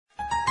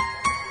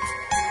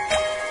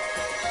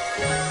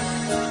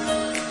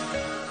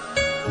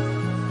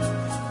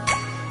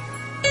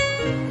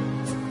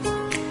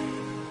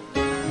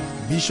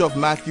Bishop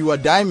Matthew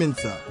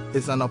Adaimensa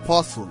is an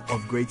apostle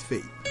of great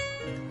faith.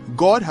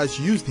 God has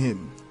used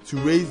him to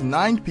raise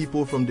 9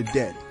 people from the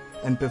dead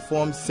and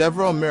perform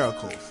several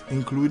miracles,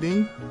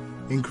 including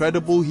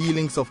incredible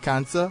healings of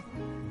cancer,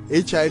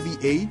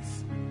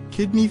 HIV/AIDS,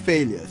 kidney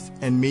failures,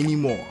 and many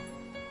more.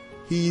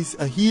 He is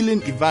a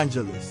healing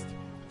evangelist,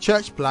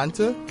 church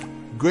planter,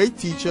 great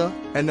teacher,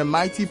 and a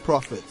mighty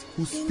prophet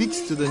who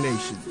speaks to the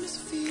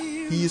nations.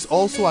 He is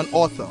also an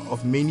author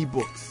of many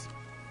books.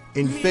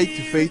 In Faith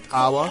to Faith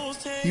Hour,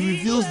 he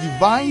reveals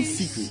divine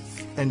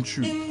secrets and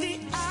truth.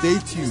 Stay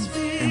tuned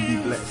and be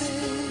blessed.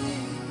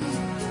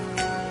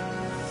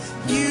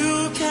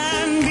 You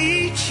can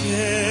be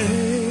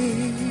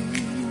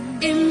changed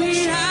in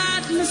the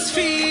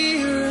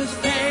atmosphere of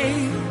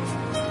faith.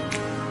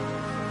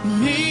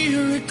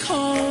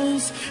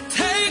 Miracles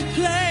take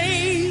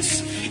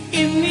place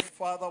in the...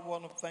 Father, I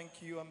want to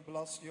thank you and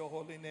bless your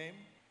holy name.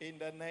 In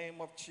the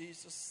name of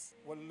Jesus,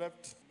 we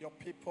lift your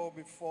people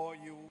before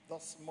you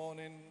this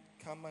morning.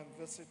 Come and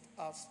visit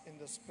us in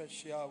the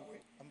special way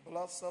and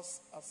bless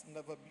us as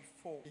never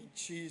before. In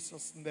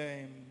Jesus'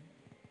 name,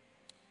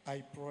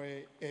 I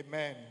pray.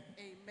 Amen.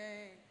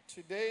 Amen.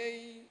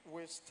 Today,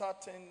 we're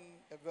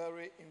starting a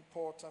very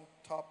important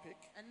topic.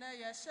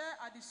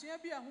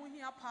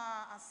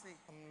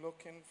 I'm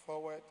looking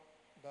forward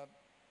that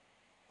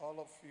all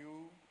of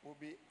you will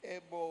be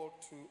able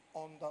to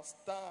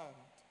understand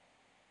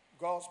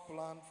God's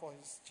plan for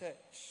his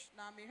church.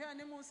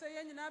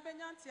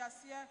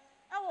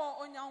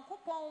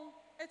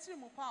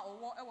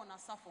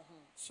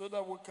 So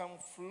that we can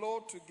flow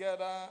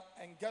together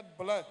and get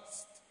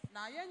blessed.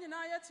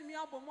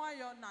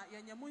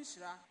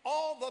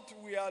 All that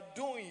we are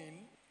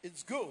doing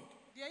is good.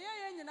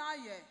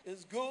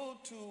 It's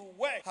good to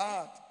work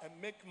hard and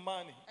make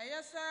money.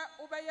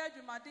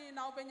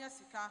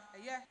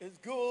 It's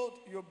good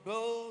you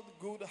build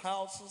good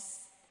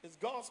houses. It's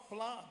God's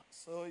plan,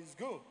 so it's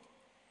good.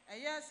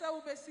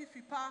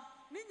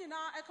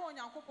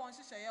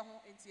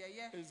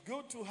 It's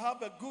good to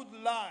have a good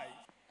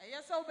life.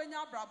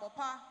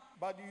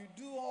 But you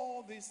do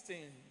all these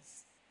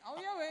things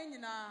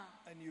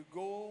and you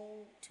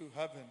go to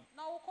heaven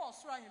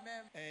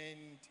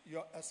and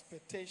your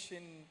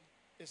expectation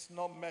is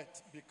not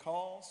met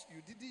because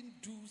you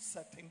didn't do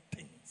certain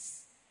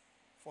things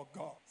for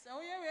God.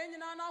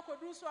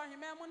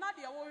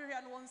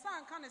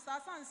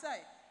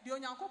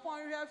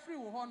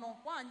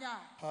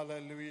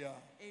 Hallelujah.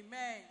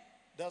 Amen.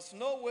 There's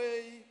no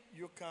way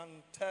you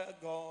can tell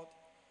God,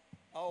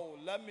 oh,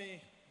 let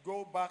me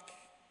go back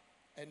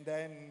and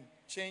then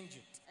change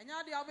it.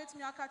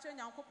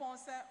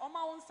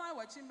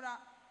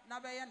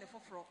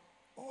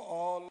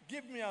 Or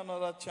give me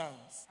another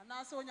chance.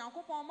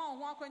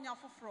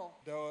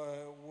 There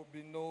will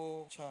be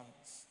no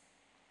chance.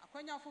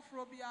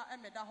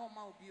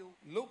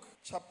 Luke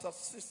chapter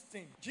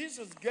 16.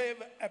 Jesus gave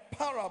a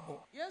parable.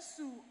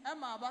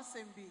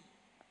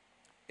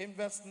 In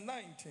verse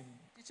 19,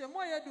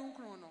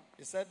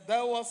 he said,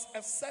 there was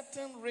a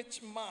certain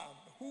rich man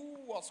who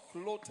was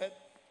clothed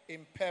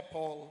in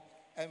purple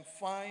and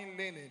fine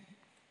linen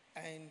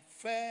and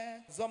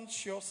fared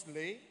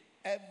sumptuously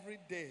every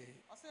day.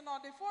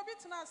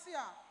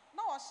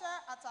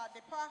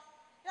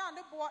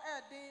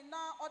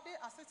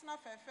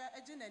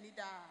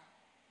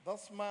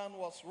 This man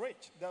was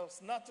rich. There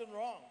was nothing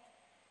wrong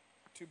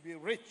to be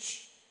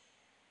rich.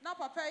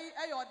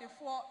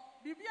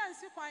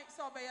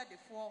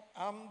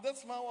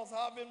 This man was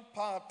having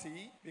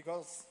party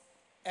because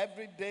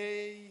every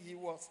day he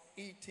was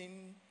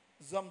eating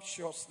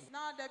sumptuously.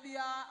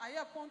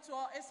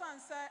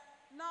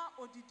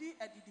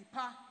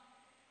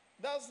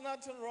 There's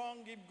nothing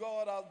wrong if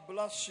God has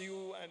blessed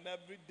you and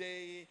every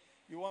day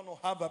you want to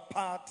have a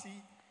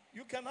party.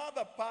 You can have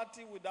a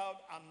party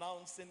without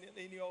announcing it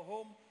in your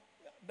home.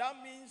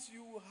 That means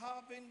you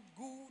having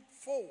good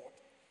food.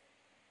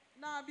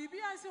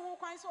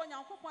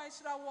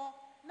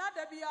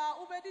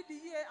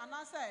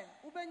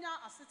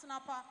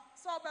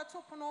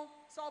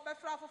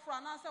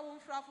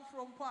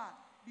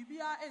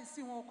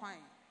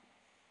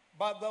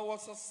 But there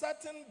was a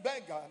certain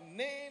beggar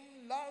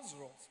named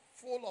Lazarus,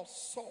 full of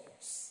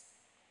sores,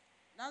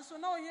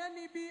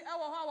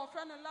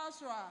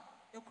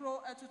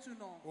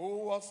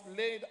 who was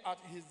laid at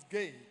his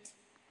gate,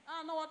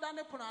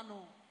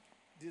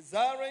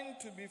 desiring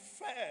to be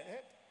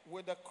fed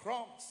with the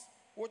crumbs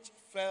which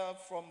fell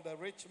from the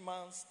rich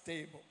man's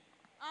table.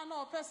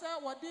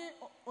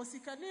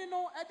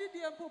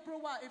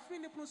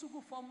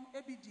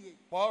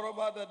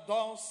 Moreover, the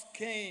dogs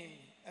came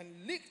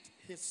and licked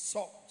his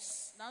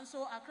socks.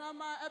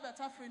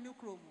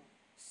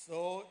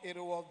 So it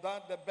was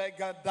that the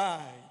beggar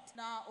died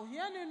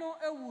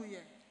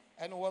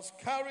and was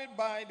carried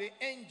by the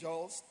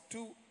angels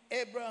to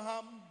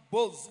Abraham's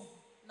bosom.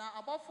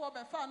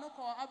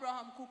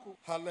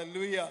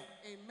 Hallelujah.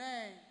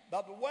 Amen.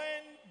 That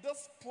when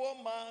this poor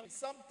man,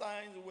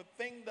 sometimes we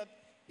think that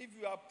if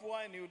you are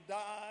poor and you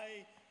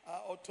die,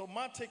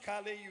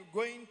 automatically you're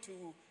going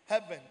to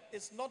heaven.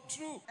 It's not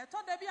true.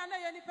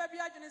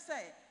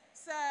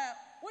 se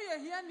wo ye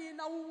hiani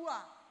na wuwu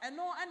a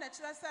eno ena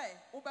kire se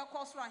wo be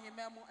kɔ soro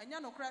ahemma mu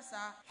enya no kra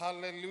saa.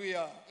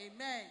 Hallelujah.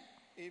 Amen.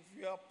 If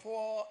you are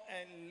poor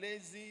and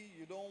lazy,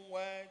 you don't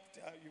work,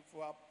 if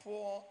you are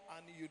poor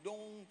and you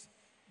don't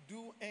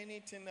do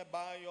anything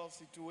about your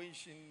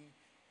situation,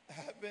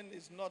 heaven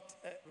is not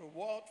a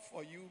reward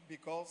for you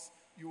because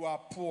you are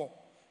poor.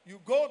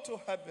 You go to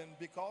heaven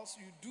because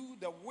you do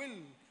the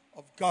will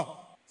of God.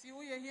 Ti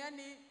wo ye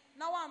hiani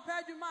na wa mpa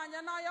adwuma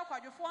anya na ya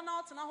kwadwefo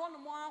na otena ho no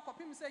mo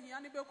akopim se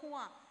hiani beku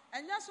a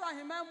enya so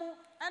ahemma mu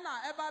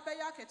ena eba be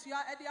ya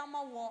ketua ede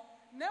ama wo.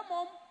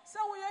 Nemom se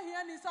wo ye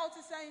hiani se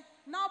otisen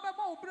na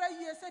obeba wo bra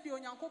yie se de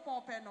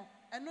onyankopɔn pɛ no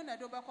eno na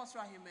de obekɔ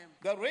soro ahemma mu.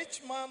 The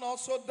rich man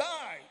also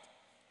died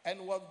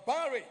and was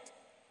buried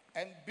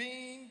and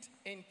being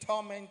in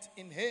torment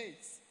in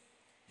Hades.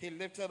 He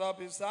lifted up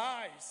his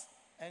eyes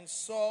and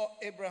saw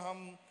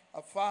Abraham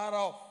afar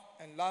off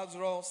and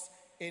Lazarus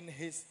in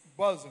his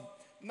bosom.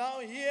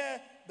 Now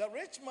here, the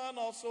rich man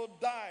also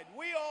died.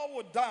 We all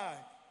would die,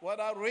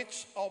 whether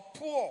rich or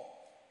poor.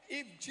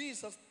 If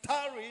Jesus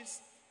tarries,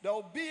 there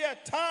will be a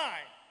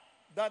time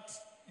that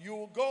you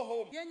will go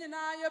home. Yenyina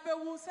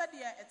yebewu se de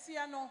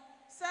etie no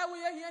se wo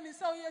ye hiani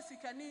se wo ye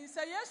sikani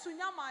se Yesu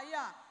nyama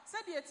ya se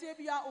de etie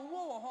bia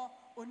owo wo ho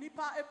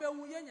onipa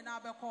ebewu yenyina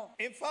beko.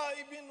 In fact,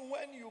 even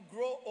when you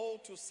grow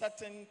old to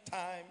certain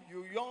time,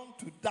 you yearn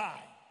to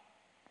die.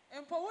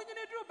 Empo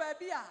wunyini duru ba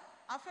bia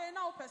afei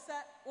na wo pese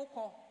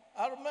ukọ.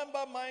 I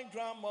remember my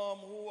grandmom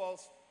who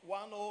was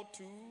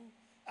 102,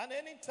 and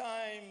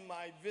anytime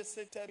I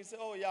visited, he said,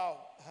 "Oh yeah,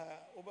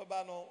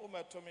 ubabano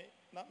umetomi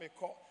na me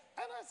call."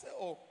 And I said,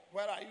 "Oh,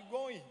 where are you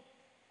going?"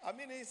 I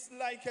mean, it's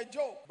like a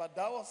joke, but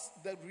that was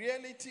the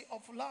reality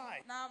of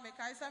life. Na me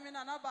kai se me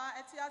na na ba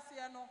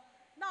etiase no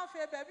na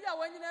afei ba bia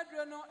wanyina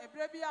duru no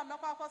ebre bia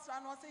mekwa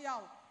akosra no se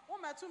yawo wo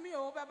metumi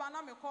o beba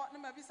na me kɔ na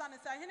mabisa ne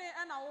se hene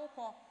ena wo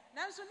kɔ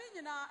nanso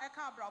ni nyina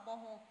eka abrabɔ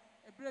ho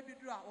ebre bi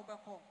duru a wo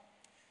bekɔ.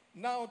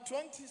 Now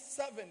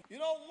 27, you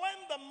know,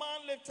 when the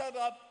man lifted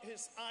up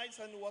his eyes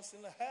and was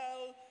in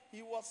hell,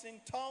 he was in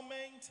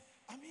torment.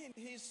 I mean,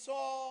 he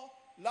saw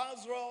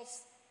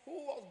Lazarus who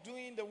was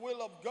doing the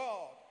will of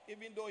God.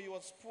 Even though he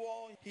was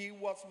poor, he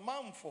was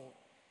mindful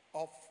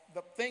of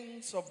the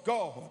things of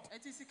God.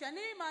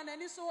 Etisikani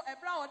manani so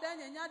ebra oda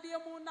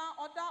nyanyade mu na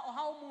oda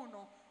ohaw mu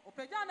no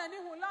opagya na ni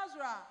hu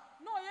Lazarus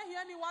no ye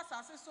hia ni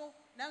wasase so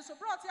nanso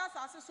broti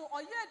asase so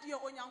oye die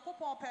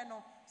onyankopɔn pɛ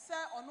no se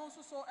ono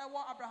nso so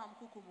ewo Abraham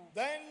kukumu.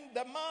 Then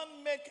the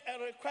man make a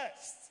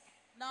request.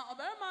 Na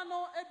obarima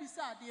no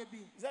ebisa ade bi.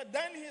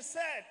 Then he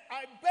said,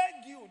 "I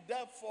beg you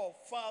therefore,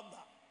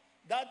 Father,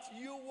 that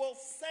you will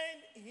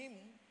send him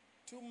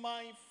to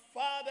my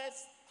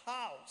father's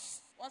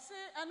house." Wase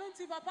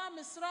anunti papa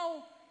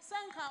misrawo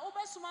senka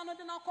obesuma no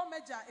de na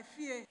komeja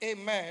efie.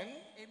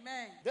 Amen.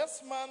 Amen.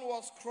 This man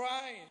was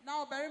crying.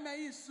 Na obarima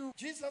yi su.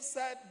 Jesus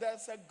said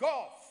there's a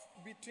gulf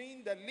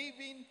between the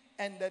living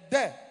and the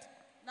dead.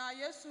 Na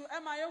Yesu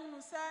ema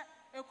yehunu se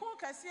ekun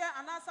kese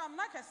anasa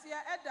amna kese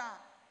eda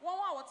won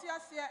wa wote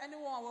ase ene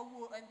won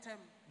wawu entem.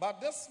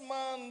 But this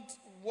man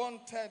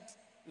wanted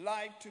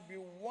life to be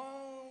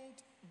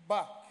wound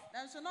back.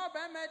 Nanso na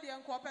obarima de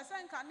enko pese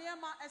nka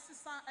niema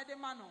esisa ede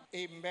ma no.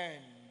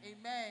 Amen.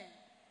 Amen.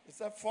 He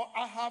said, "For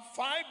I have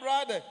 5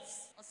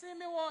 brothers,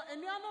 Osimi wo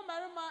enuano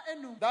marima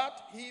enum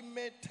that he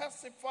may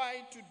testify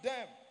to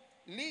them,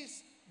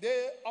 lest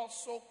they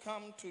also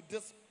come to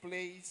this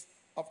place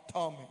of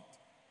torment."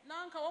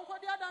 na nka won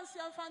kwodi adanse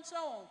amfa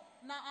nkyerɛ won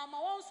na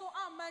ama won so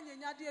amma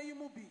nyanyade yi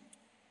mu bi.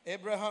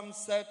 Abraham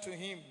said to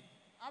him,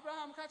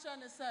 Abraham ka kyerɛ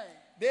ne sɛ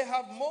 "They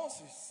have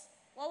Moses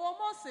wo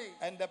Mose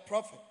and the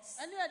prophets.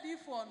 ene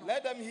adifo no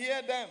Let them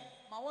hear them."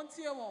 ma won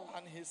tie won.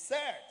 And he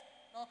said,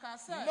 Na ka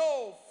sɛ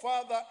 "No,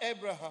 Father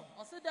Abraham.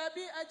 ose da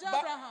bi agya But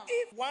Abraham.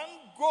 if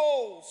one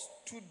goes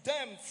to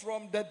them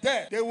from the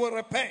dead, they will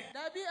repent."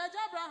 Da bi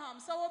agya Abraham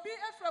sɛ obi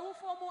efra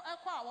wufo mu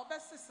ekɔ a wo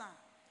besesa.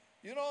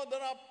 You know,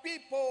 there are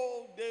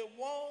people, they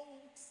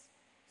want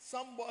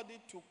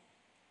somebody to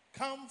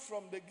come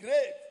from the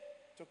grave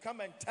to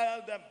come and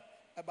tell them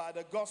about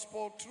the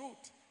gospel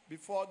truth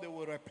before they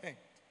will repent.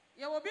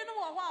 Ye wo bi no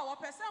wo ho a wo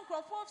pese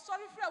nkrofo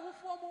sori fra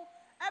wufo mu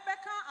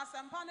ebeka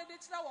asempa ne de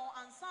kyerɛ won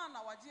ansa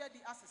na wagye adi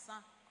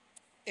asesa.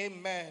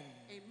 Amen.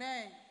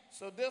 Amen.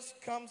 So this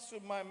comes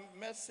to my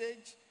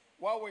message,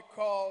 what we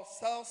call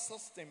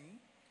self-system,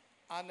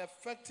 an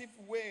effective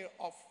way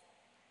of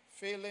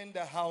filling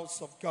the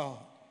house of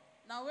God.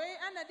 Na we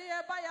ene de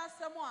eba ya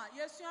asem a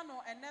yesua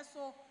no ene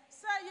so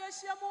se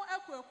yehyia mu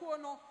ekuekuo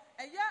no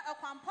eye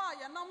ekwampa a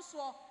yenam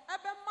so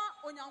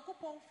ebema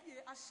onyankopɔn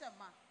fie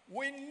ahyema.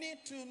 We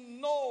need to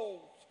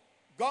know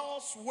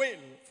God's will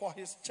for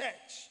his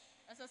church.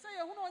 Ese se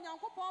yehunu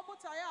onyankopɔn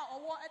botae a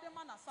owo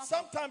edema na safo.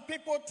 Sometimes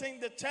people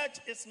think the church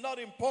is not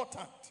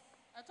important.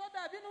 Eto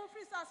da bi no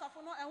free sa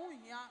safo no ehu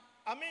hia.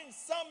 I mean,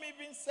 some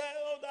even say,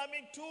 "Oh,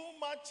 too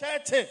much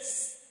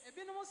churches."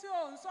 Ebinom si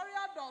o nsori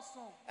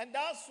adoso. And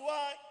that's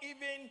why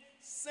even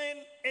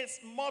sin is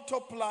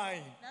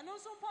multiplying. Na no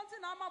so ponti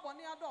na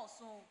amabone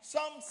adoso.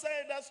 Some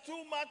say there's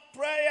too much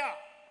prayer.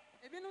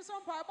 ebinom nso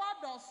mpaebɔ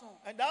adɔso.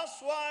 And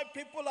that's why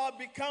people have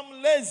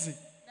become lazy.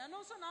 Na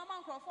ɛno nso na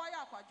ama nkurɔfoɔ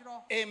ayɛ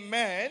akwadworɔ.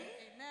 Amen.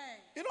 Amen.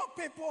 You know,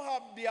 people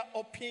have their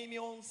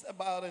opinions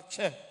about the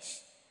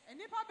church.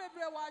 Nnipa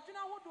bebree wɔ adwene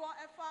ahodoɔ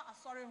ɛfa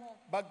asɔre ho.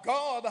 But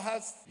God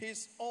has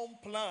his own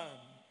plan.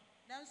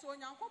 Nanso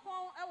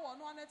Onyankopɔn ɛwɔ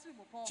ɔno ana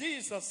tirimupɔ.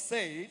 Jesus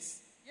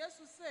says,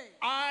 Yesu se.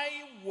 I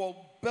will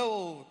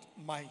build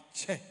my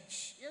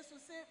church, Yesu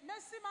se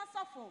mesi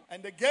masafo.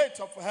 and the gate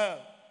of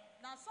hell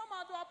Na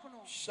samado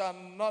apono. shall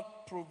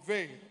not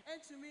prevail.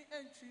 Entumi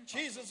entwi.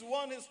 Jesus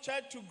wants his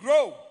church to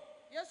grow,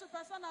 Yesu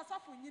pɛ sɛ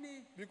n'asafo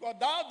nyini. because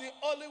that's the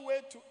only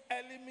way to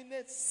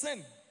eliminate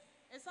sin.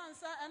 Esan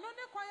sɛ ɛno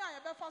ne kwan a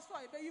yɛbɛfa so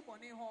a yɛbɛyi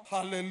bɔne ho.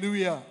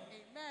 Hallelujah.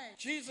 Amen.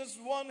 Jesus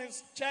wants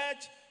his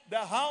church,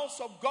 the house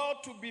of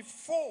God, to be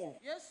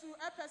full. Yesu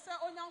ɛpɛ sɛ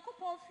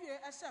Onyankopɔn fie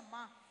ɛhyɛ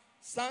ma.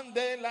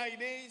 Sunday like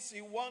this,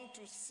 he wants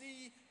to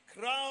see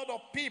crowd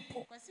of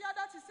people. Kwasi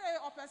ada te sɛ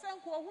ɔpɛ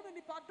sɛ nko ohunu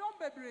nipa dɔm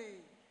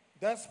bebree.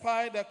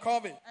 Despite the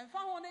COVID, Ɛmfa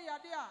ho ne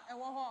yade a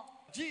ɛwɔ hɔ.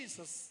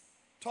 Jesus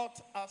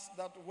taught us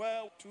that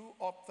where 2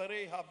 or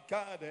 3 have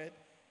gathered,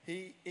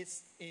 he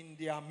is in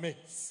their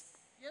midst.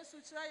 Yesu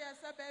kyerɛ yɛn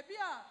sɛ baabi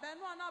a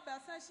bɛnu anaa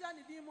bɛsa hyia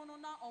ne din mu no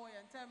na ɔwɔ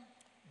yɛn ntam.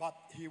 But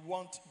he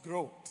wants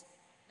growth.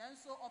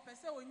 Nanso ɔpɛ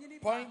sɛ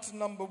onyini Point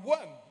number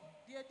 1.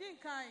 deɛ di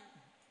nkan.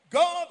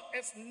 God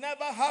is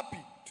never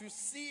happy to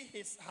see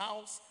his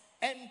house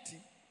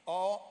empty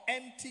or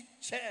empty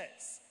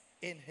chairs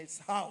in his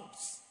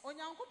house.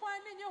 Onyankopɔn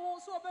ani nye ho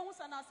so ɔbɛhu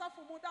sɛ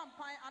n'asafo mu da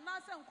mpan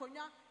anaasɛ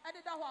nkonnwa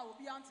ɛdeda hɔ a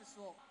obi ante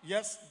soɔ.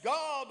 Yes,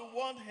 God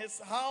wants his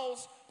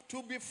house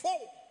to be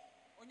full.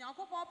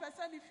 Onyankopɔn pɛ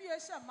sɛ ne fie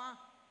hyɛ ma.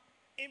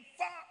 In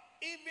fact,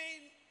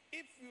 even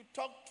if you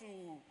talk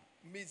to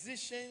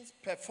musicians,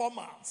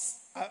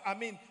 performers, I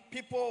mean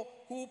people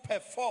who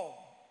perform,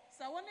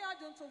 Sɛ wo ne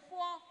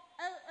adwontofoɔ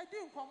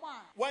ɛdi nkɔmmɔ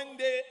a. when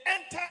they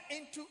enter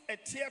into a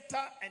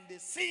theater and they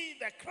see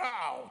the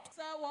crowd,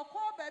 Sɛ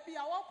wɔkɔ baabi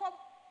a wɔkɔ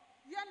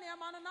yɛ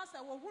nneɛma no na sɛ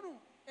wɔhunu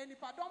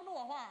enipadɔm no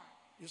wɔ hɔ a.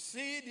 you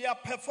see their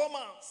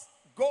performance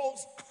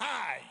goes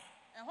high.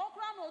 Ɛhɔ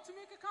koraa na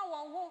otumi keka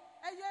wɔn ho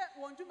ɛyɛ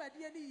wɔn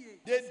dwumadie ne yie.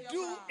 They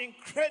do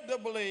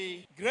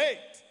incredibly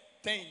great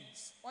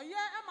things. Ɔyɛ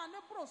ɛma ne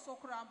boro so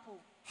koraa mpo.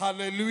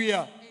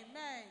 Hallelujah.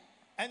 Amen.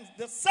 And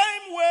the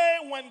same way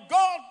when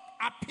God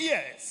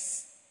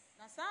appears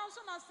Na saa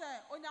nso na sɛ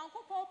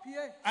Onyankopɔn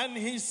pie and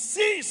he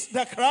sees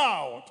the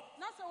crowd,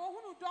 na sɛ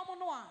wɔhunu dɔm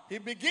no a. he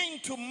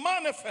begins to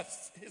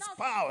manifest his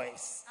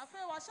powers.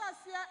 Afei wɔhyɛ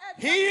aseɛ ɛbea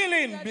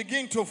Healing ne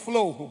begin to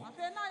flow.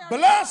 afei na yɛresa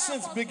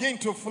Blessings ɛkɔ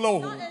begin so. to flow.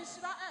 Na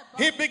nhyira ɛba.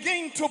 He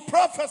begin to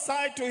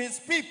prophesy to his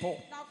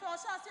people. Na afei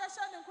ɔhyɛ aseɛ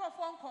hyɛ ne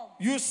nkurɔfoɔ nkɔm.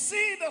 You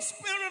see the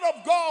Spirit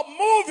of God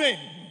moving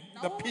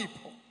Na the wohunu-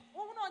 people.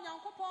 wohunu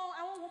Onyankopɔn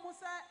ɛhohom mu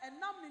sɛ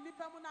ɛnam ne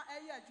nipa mu na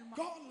ɛyɛ adwuma.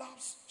 God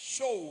loves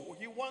show.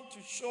 He wants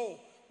to show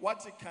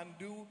what he can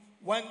do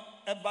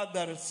whenever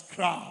there is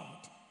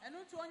crowd. Ɛno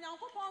nti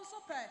Onyankopɔn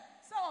nso pɛ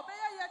sɛ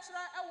ɔbɛyɛ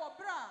yɛkyerɛ ɛwɔ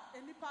bere a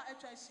enipa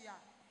atwa ahyia.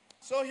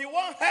 So he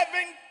wants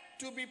heaven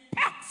to be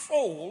packed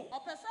full.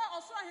 Ɔpɛ sɛ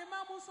ɔsoro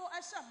ahemman mu nso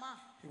ɛhyɛ ma.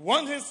 He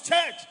wants his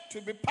church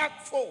to be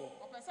packed full.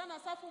 Ɔpɛ sɛ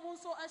n'asafo mu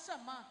nso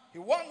ɛhyɛ ma. He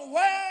wants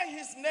where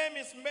his name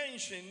is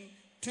mentioned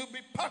to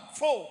be packed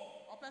full.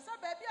 Ɔpɛ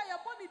sɛ baabi a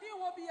yɛbɔ ne din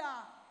wɔ bi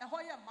a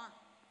ɛhɔ yɛ ma.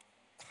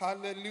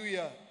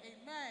 Hallelujah.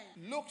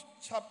 Amen. Luke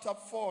chapter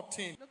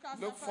 14.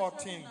 Luke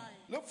 14.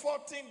 Luke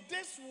 14.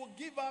 This will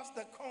give us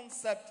the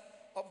concept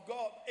of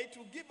God. It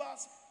will give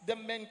us the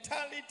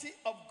mentality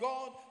of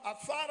God as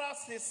far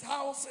as his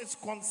house is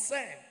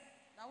concerned.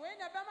 Na wei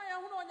na ɛbɛma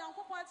yɛhunu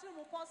Onyankopɔn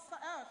atirimupɔ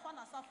ɛfa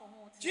n'asafo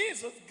ho.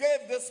 Jesus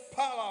gave this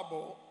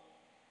parable,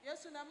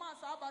 Yesu na ɛmaa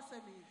saa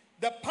abasɛm yi.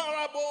 the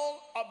parable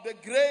of the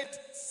great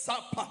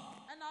supper.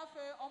 Ɛna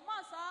afei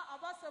ɔmaa saa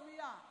abasɛm yi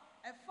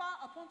a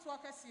ɛfa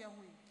apontoɔ kɛseɛ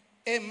ho yi.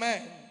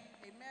 Amen.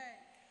 Amen.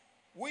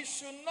 We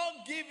should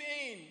not give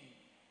in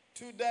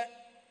to the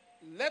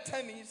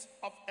litanies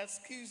of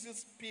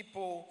excuses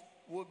people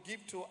will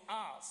give to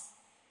us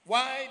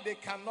why they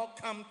cannot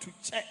come to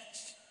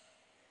church.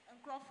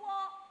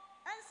 Nkurɔfoɔ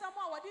ɛnsɛm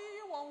a wɔde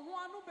yiyi wɔn ho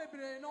ano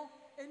bebree no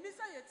eni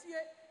sɛ yɛtie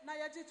na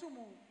yɛgye to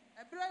mu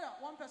ɛbrɛ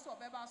a wɔn pɛ sɛ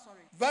ɔbɛba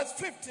asɔre. Verse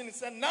 15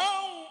 said,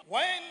 now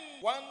when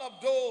one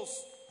of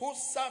those who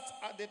sat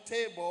at the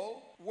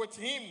table with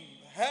him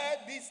heard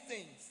these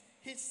things,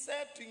 he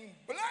said to him,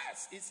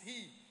 blessed is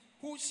he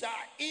who shall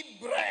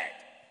eat bread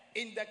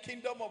in the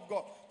kingdom of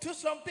God. To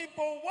some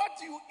people, what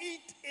you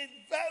eat is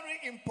very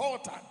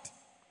important.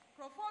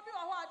 Nkurɔfoɔ bi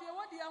wɔ hɔ a deɛ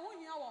wɔde ɛho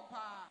hia wɔn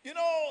paa. You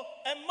know,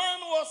 a man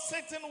was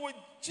sitting with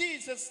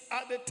Jesus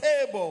at the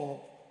table.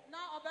 Na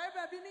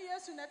ɔbarima bi ne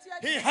Yesu na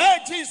ɛte He adi. heard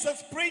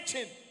Jesus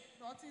preaching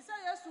Na ɔte sɛ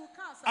Yesu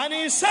ka asɛm and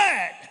he pa.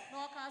 said,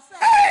 Na ɔka sɛ,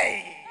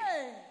 hey,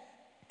 "Hey,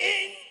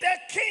 in the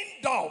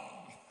kingdom,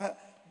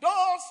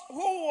 those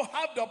who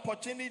have the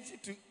opportunity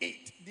to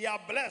eat, they are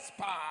blessed.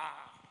 Pa.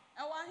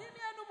 ɛwɔ ahenni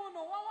no mu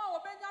no wɔn a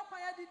wɔbɛnya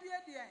kwan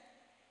adidie deɛ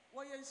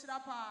wɔyɛ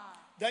nhyira paa."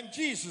 Then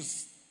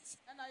Jesus,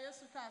 Ɛna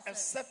Yesu ka a sɛ,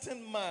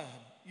 certain man,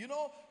 you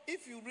know,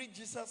 if you read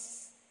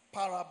Jesus'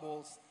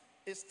 parables,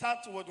 it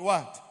starts with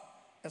what?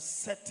 A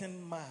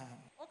certain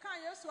man. "Ɔka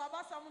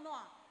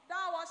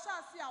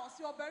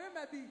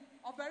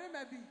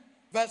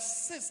Verse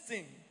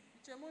 16.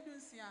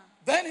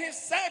 Then he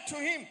said to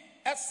him,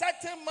 a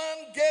certain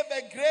man gave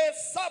a great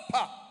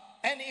supper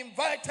and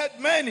invited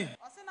many.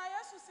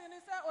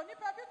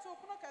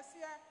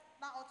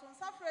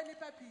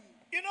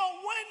 You know,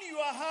 when you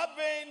are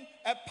having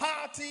a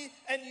party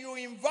and you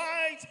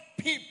invite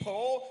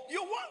people,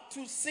 you want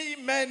to see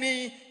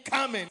many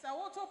coming.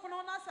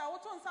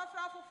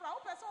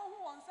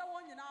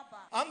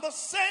 And the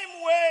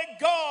same way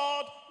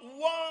God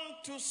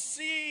wants to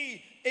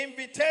see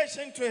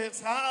invitation to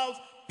his house,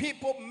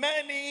 people,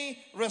 many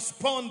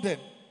responded.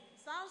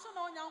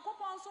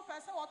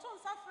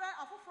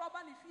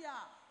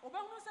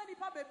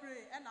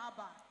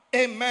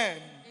 Amen.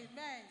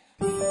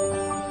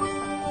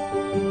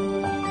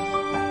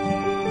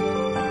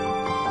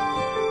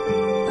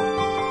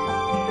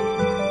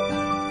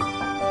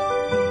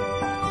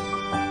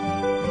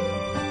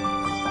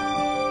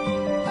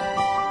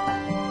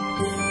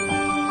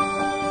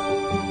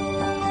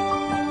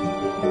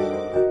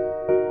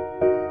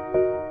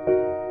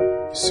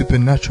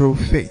 Supernatural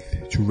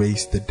faith to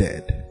raise the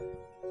dead.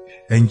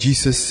 And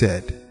Jesus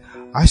said,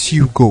 as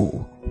you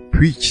go,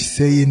 preach,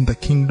 saying the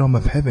kingdom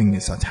of heaven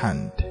is at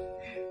hand.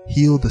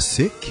 Heal the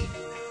sick,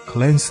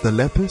 cleanse the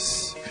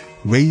lepers,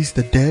 raise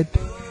the dead,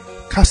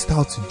 cast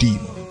out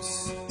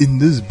demons. In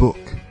this book,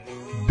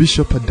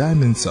 Bishop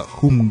Addae-Mensah,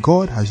 whom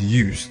God has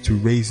used to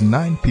raise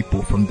 9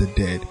 people from the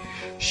dead,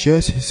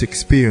 shares his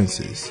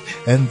experiences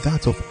and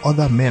that of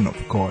other men of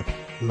God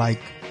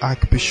like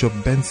Archbishop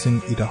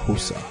Benson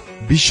Idahosa.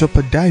 Bishop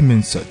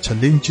Addae-Mensah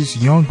challenges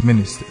young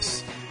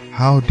ministers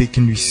how they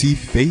can receive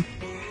faith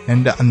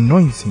and the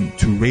anointing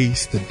to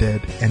raise the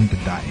dead and the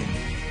dying.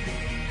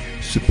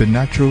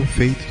 Supernatural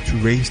Faith to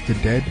Raise the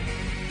Dead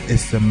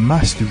is a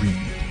must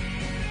read.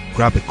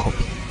 Grab a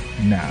copy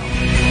now.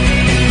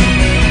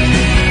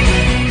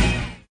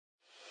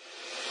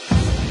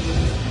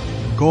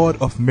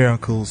 God of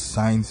miracles,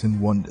 signs and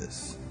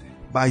wonders,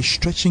 by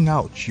stretching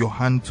out your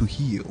hand to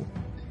heal,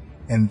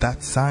 and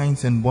that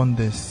signs and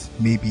wonders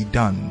may be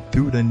done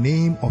through the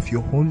name of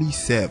your holy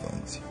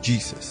servant,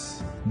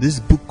 Jesus. This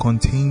book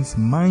contains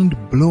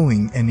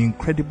mind-blowing and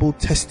incredible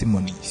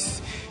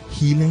testimonies,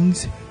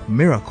 healings,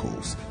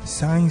 miracles,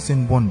 signs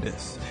and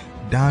wonders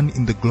done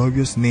in the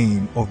glorious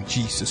name of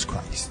Jesus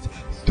Christ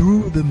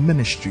through the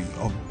ministry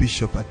of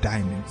Bishop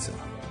Addae-Mensah.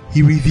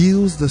 He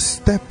reveals the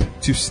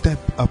step-to-step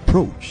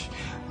approach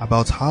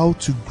about how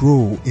to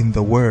grow in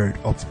the Word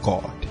of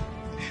God,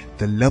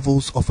 the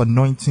levels of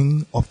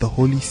anointing of the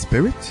Holy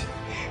Spirit,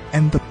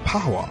 and the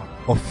power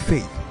of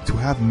faith to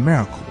have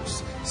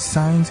miracles,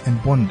 signs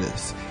and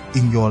wonders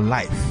in your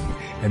life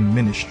and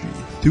ministry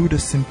through the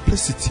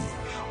simplicity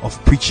of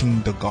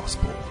preaching the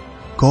gospel.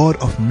 God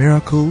of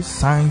miracles,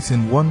 signs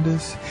and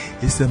wonders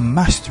is a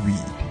must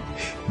read.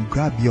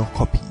 Grab your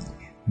copy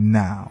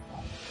now.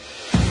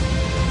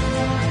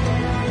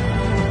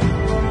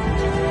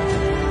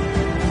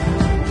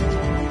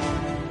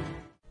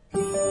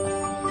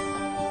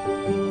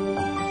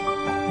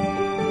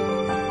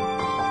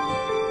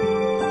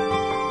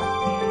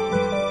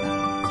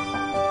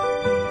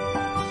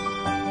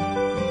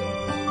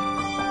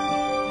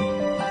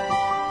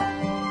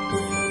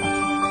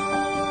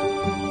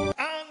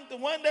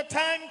 When the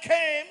time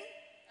came,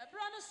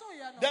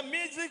 the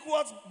music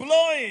was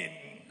blowing,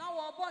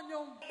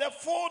 the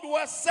food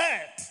was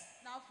set,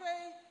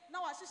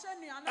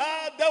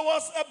 there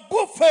was a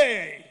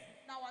buffet,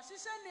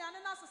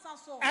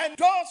 and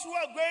those who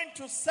were going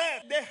to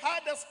serve, they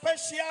had a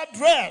special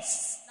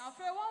dress,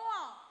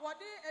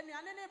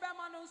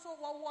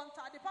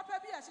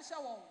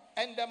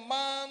 and the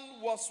man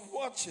was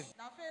watching.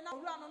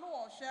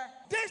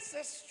 This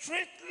is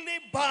strictly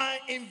by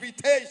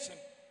invitation.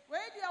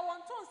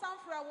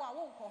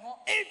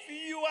 If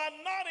you are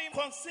not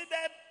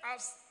considered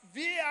as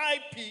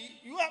VIP,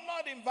 you are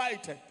not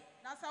invited.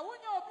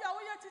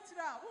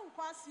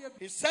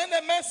 He sent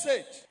a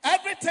message.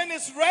 Everything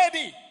is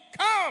ready.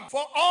 Come,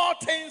 for all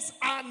things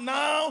are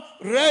now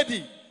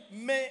ready.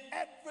 May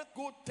every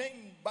good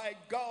thing by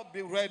God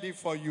be ready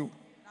for you.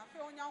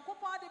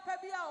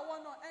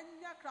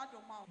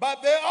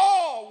 But they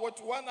all, with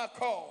one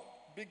accord,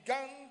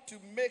 began to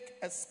make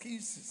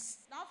excuses.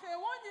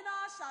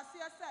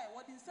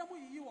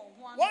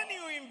 When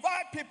you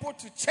invite people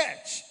to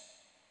church,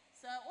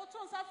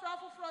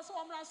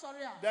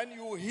 then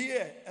you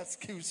hear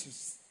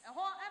excuses.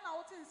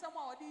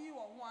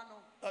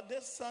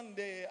 This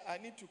Sunday, I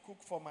need to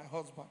cook for my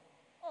husband.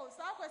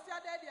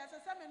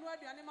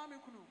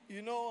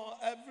 You know,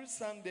 every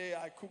Sunday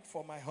I cook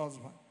for my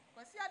husband.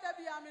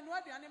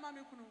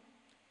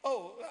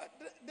 Oh,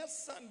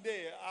 this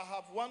Sunday I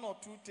have 1 or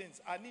 2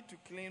 things. I need to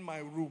clean my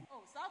room.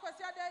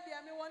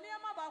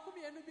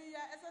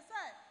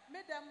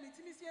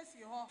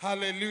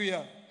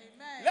 Hallelujah.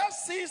 Amen.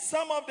 Let's see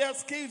some of the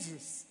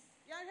excuses.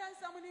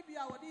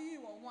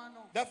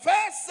 The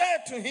first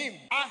said to him,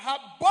 I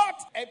have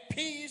bought a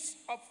piece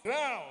of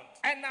ground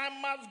and I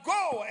must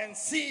go and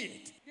see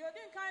it.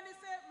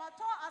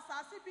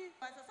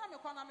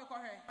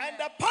 And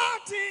the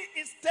party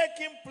is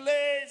taking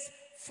place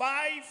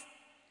 5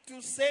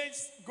 to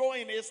 6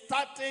 going. It's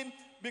starting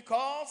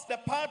because the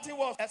party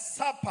was a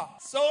supper.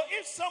 So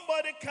if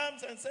somebody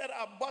comes and said,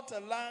 I bought a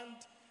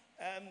land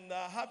and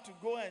I have to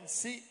go and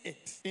see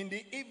it in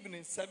the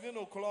evening, 7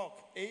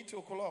 o'clock, 8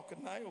 o'clock,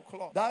 9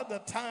 o'clock, that's the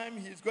time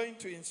he's going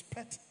to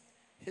inspect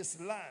his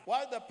land.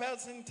 Why the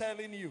person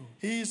telling you?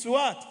 He is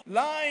what?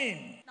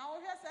 Lying.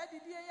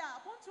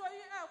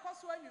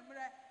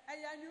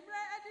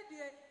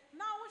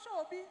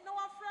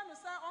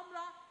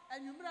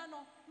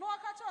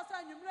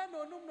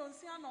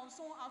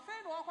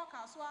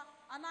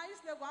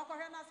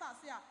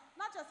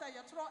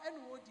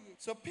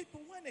 So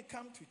people, when they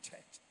come to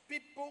church,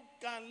 people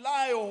can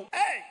lie. Oh,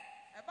 hey!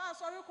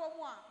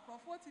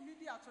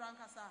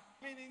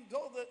 Meaning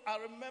those that I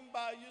remember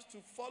I used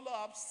to follow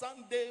up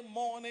Sunday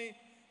morning,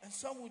 and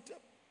some would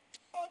tell,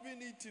 I've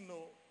been eating,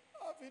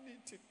 I've been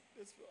eating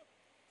this one.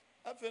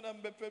 I feel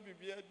I'm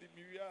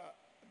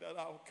that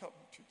I'll come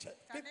to church.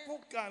 People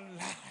can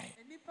lie.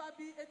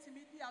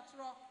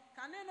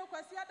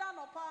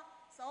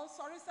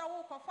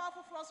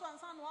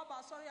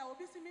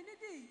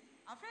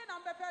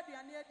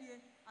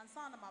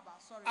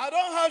 I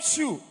don't have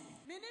shoe.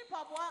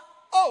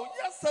 Oh,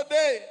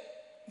 yesterday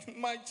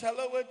my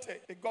chalawete,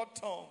 it got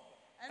torn,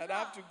 and I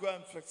have to go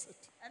and fix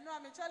it.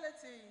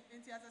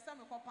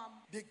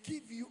 They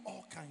give you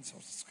all kinds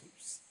of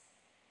scripts.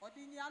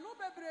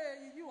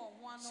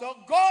 So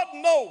God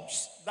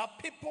knows that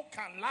people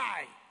can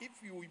lie if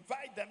you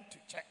invite them to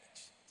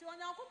church.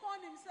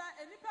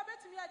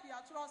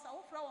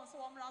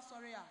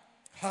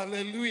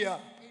 Hallelujah.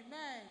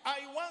 Amen. I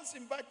once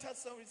invited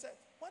someone, he said,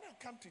 when I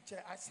come to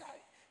church, I start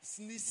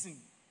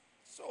sneezing.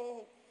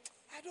 So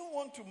I don't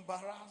want to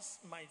embarrass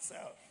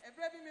myself.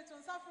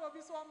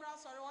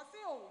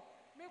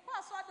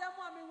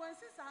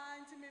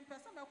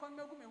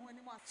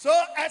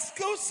 So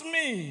excuse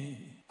me,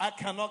 I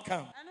cannot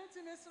come.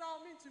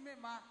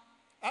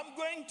 I'm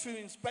going to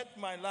inspect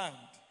my land.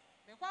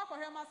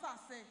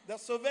 The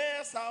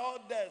surveyors are all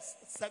there,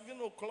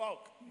 7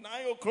 o'clock,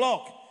 9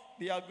 o'clock.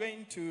 They are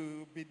going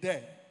to be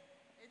there.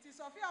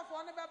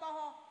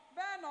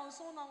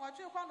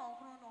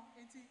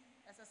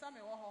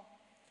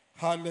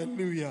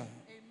 Hallelujah.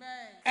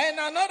 Amen. And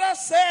another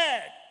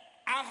said,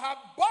 I have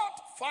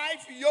bought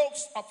 5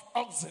 yokes of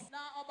oxen.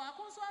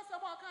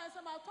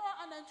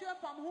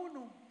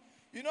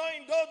 You know,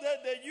 in those days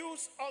they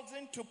used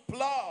oxen to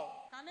plow.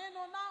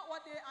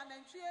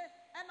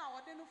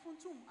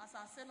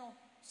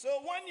 So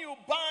when you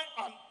buy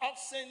an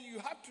oxen, you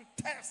have to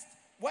test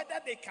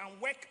whether they can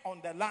work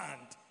on the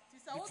land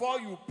before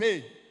you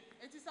pay.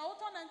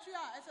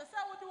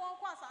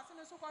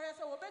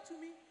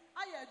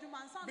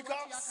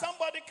 Because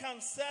somebody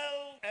can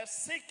sell a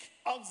sick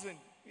oxen.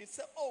 He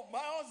said, oh,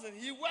 my oxen,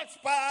 he works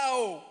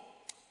power.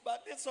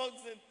 But this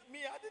oxen, me,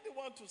 I didn't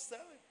want to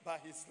sell it by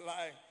his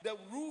line. The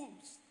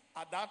rules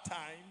at that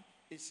time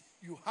is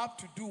you have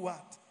to do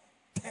what?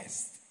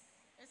 Test.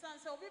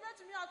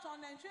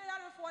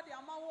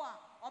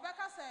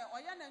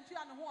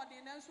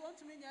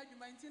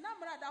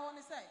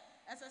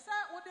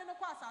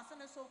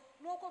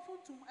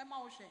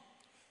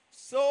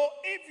 So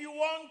if you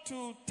want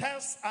to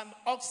test an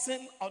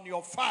oxen on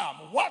your farm,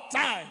 what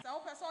time?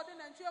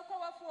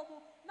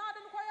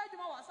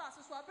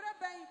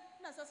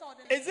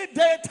 Is it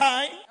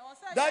daytime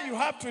that you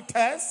have to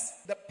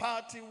test? The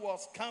party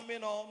was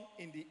coming on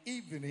in the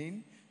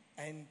evening,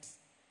 and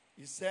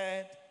he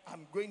said,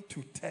 I'm going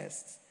to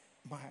test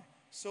mine.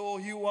 So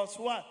he was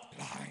what?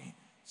 Lying.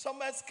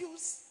 Some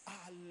excuse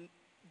are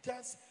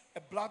just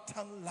a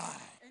blatant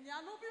lie.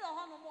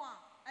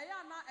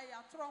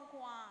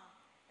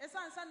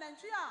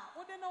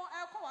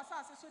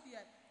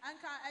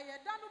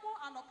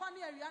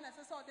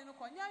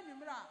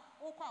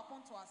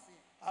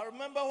 I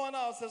remember when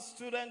I was a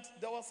student,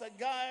 there was a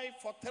guy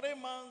for 3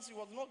 months, he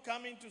was not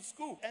coming to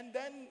school. And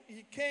then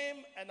he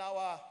came and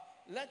our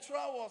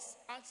lecturer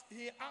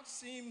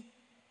asked him,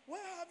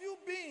 where have you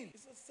been? He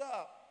said,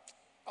 sir,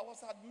 I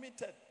was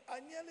admitted. I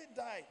nearly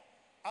died.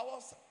 I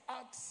was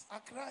at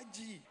Accra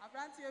G.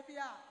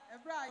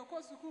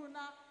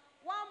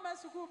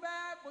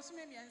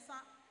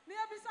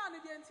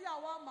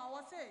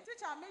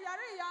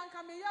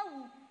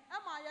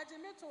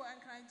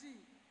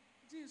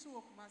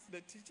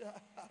 The teacher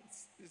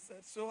asked, he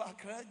said, so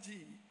Accra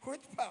G,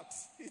 which part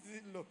is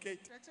it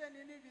located?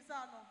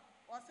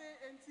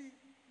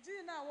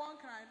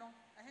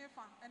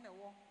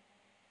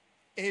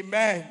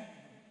 Amen.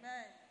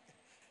 Amen.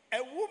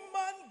 A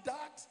woman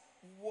that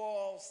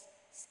was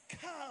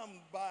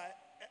scammed by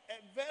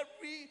a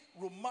very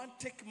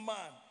romantic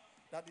man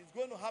that is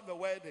going to have a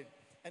wedding.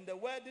 And the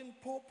wedding,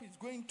 Pope is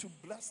going to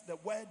bless the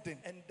wedding.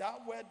 And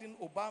that wedding,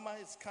 Obama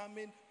is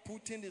coming,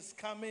 Putin is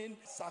coming,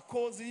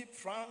 Sarkozy,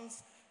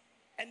 France.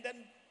 And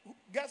then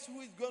guess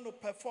who is going to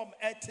perform?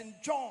 Elton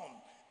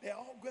John. They are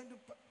all going to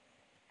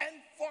And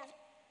for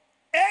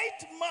 8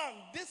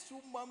 months, this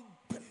woman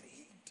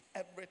believed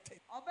everything.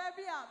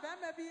 Obabi a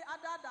bema bi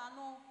adada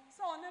no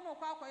se one no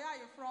kwa akoya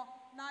ayefro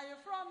na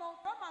ayefro no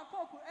Roman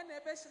Pope ena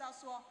ebehira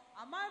so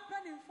aman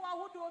panimfo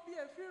ahodo bi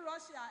efiri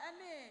Russia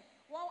ene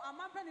wo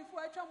aman panimfo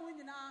atwa mu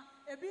nyina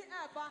ebi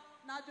eba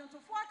na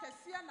adwontofo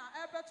akese na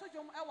ebeto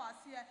dwom ewa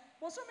ase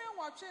bosome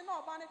nwotwe na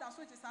oba ne da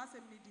so gisa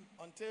asem nidi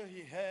Until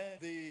he heard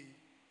the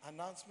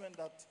announcement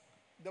that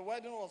the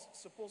wedding was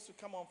supposed to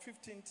come on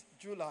 15th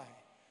July,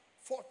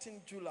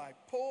 14th July.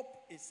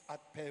 Pope is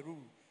at Peru,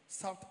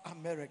 South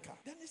America.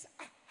 Then he said,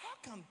 how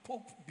can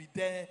Pope be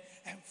there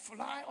and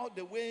fly all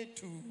the way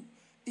to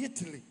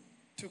Italy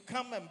to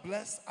come and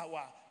bless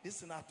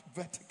this is not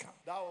Vatican.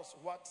 That was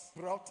what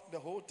brought the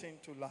whole thing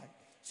to life.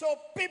 So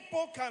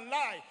people can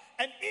lie.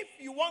 And if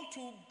you want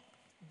to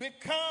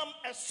become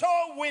a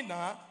soul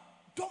winner,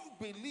 don't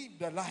believe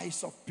the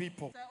lies of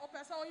people.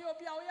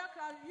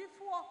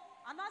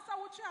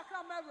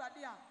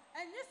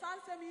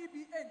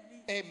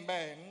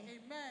 Amen.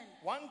 Amen.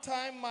 One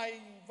time I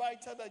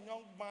invited a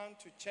young man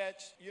to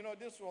church. You know,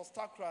 this was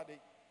Takrade.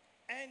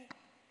 And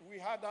we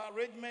had an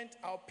arrangement.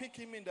 I'll pick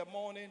him in the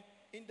morning.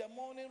 In the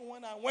morning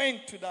when I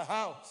went to the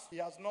house, he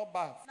has not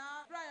bathed.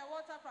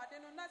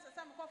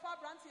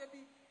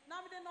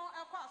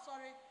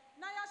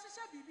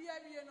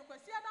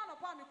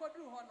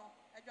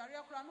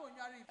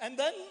 And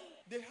then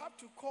they have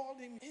to call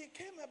him. He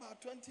came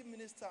about 20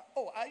 minutes.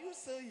 Oh, are you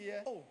still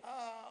here? Oh,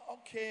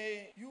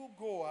 okay. You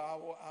go. I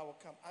will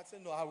come. I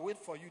said, no, I'll wait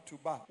for you to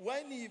bath.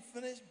 When he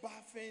finished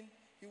bathing,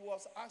 he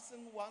was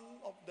asking one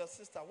of the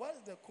sisters, where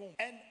is the comb?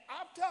 And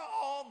after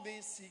all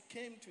this, he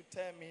came to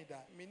tell me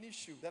that, mini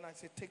shoe. Then I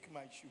said, take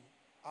my shoe.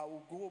 I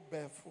will go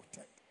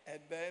barefooted. And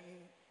then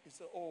he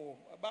said, oh,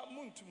 about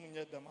muntu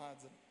munye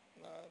damazen.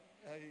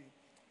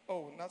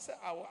 Oh, now say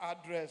our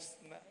address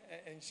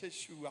and say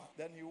shoe.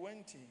 Then he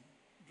went in,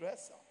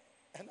 dressed up,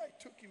 and I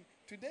took him.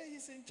 Today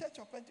he's in Church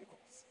of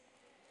Pentecost.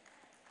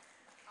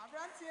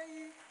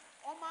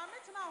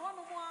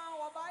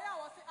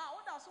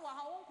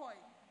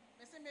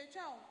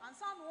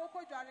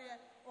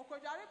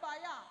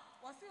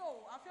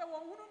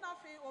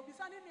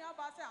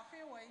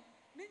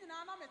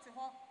 Nina na mete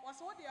ho was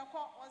wo de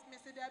ekọ was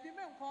mese da bi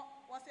menko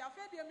was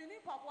afa de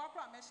mini paboa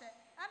kra mehye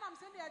enam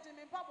se de age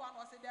me paboa no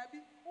was da bi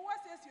wo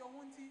wasesi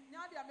ohunti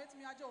nya de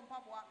ametimi age o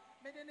paboa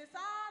me de ne sa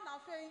na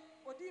afei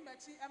odi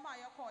machi e ma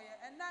ye koye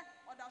enne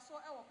oda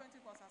so e wo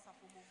Pentecost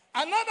asafo mu.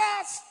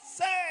 Another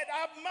said,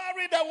 I've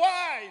married a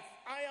wife.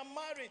 I am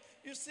married.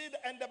 You see,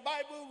 and the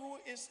Bible rule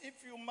is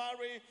if you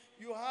marry,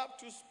 you have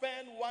to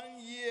spend 1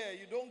 year.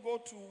 You don't go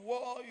to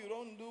war. You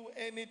don't do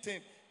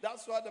anything.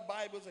 That's what the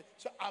Bible says.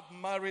 So I've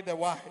married a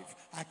wife.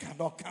 I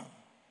cannot come.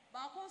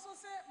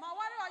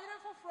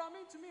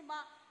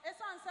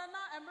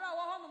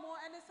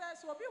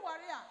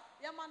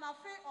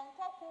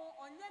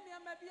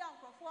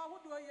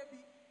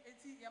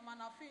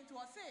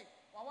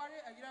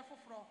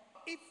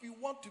 If you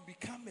want to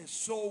become a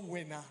soul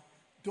winner,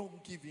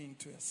 don't give in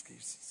to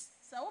excuses.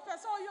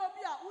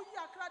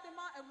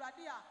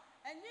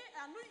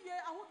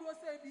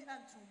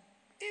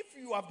 If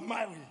you have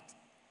married,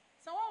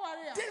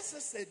 this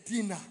is a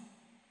dinner.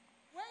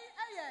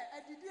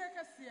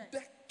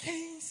 The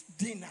king's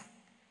dinner.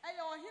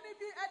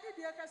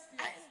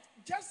 And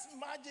just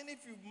imagine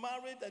if you've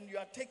married and you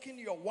are taking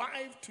your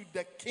wife to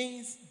the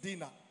king's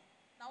dinner.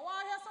 I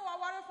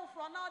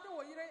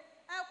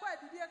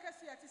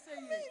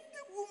mean,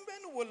 the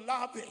woman will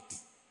love it.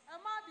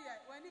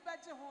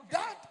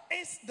 That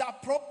is the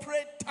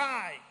appropriate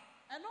time.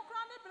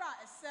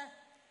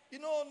 You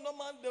know,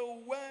 normally they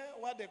will wear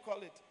what they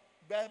call it,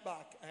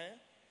 bareback,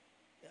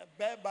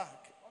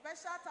 bareback.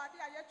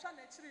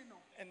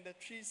 And the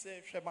tree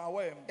says,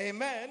 Shemawem.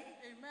 Amen.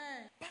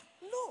 Amen. But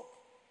look,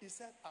 he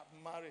said,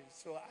 I'm married,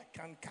 so I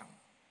can't come.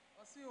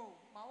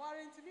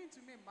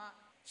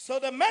 So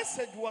the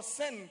message was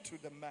sent to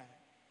the man.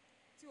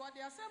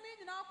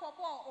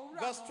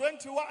 Verse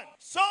 21.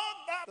 So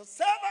that the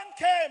servant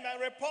came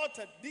and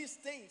reported these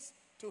things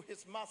to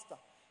his master.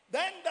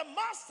 Then the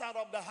master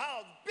of the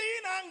house,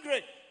 being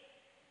angry,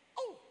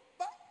 oh,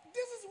 but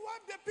this is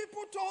what the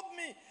people told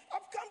me.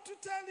 I've come to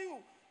tell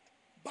you.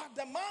 But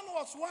the man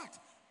was what?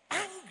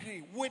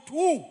 Angry with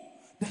who?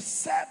 The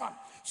servant.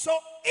 So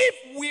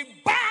if we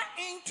buy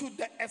into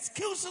the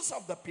excuses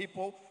of the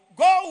people,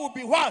 God will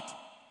be what?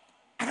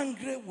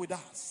 Angry with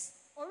us.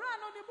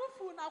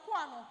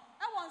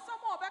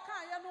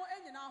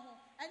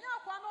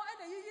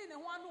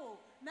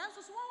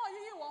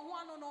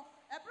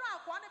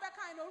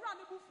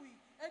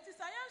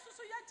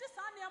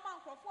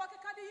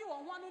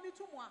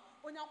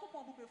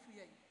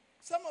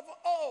 Some of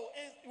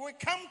we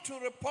come to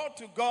report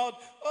to God.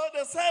 Oh,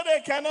 they say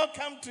they cannot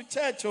come to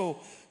church. Oh,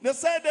 they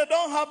say they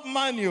don't have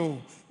money.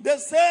 Oh, they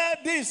say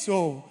this.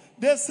 Oh,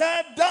 they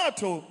say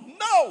that. Oh,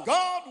 no,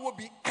 God will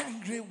be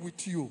angry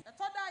with you.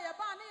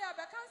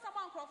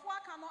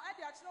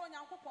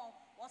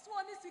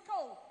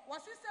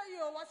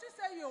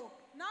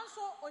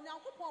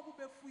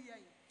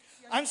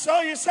 And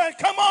so he said,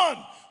 come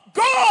on,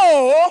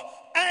 go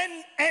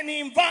and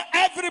invite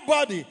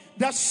everybody,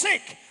 the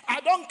sick I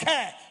don't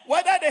care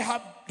whether they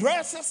have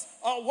dresses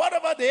or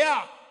whatever they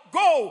are.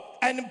 Go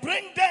and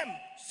bring them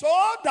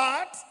so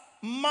that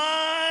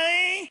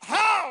my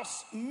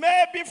house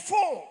may be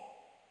full.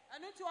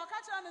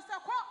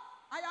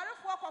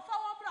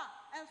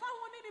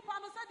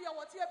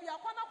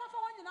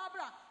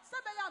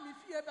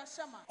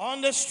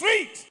 On the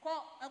street,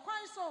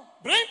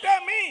 bring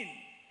them in.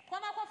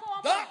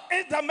 That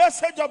is the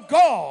message of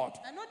God.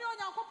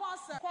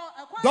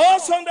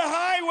 Those on the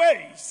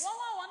highways,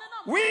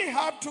 we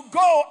have to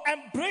go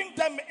and bring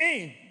them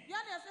in.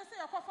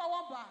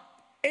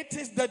 It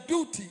is the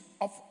duty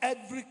of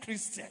every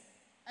Christian.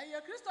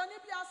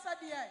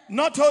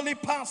 Not only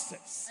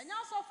pastors,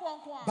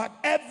 but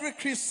every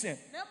Christian.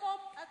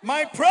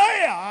 My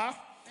prayer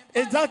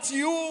is that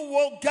you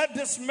will get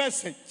this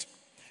message.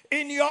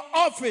 In your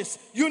office,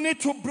 you need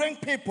to bring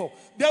people.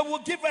 They will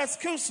give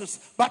excuses,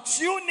 but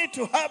you need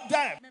to help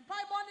them.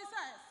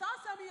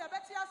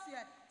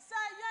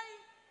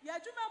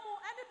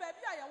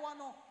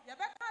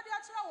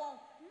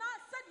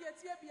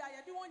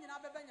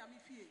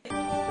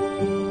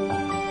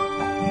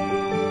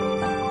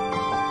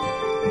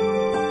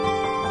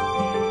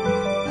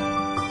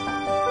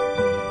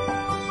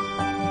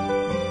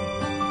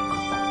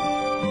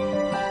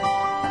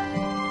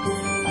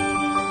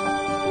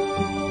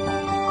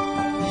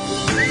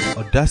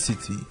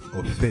 Audacity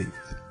of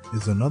Faith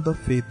is another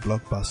faith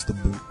blockbuster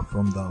book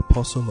from the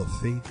Apostle of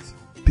Faith,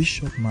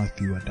 Bishop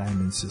Matthew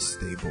Adiamansa's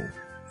stable.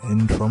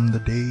 And from the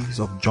days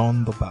of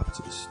John the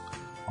Baptist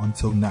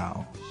until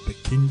now, the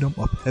kingdom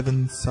of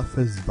heaven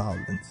suffers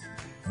violence,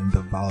 and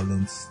the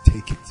violence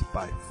take it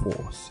by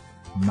force.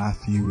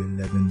 Matthew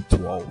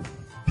 11:12.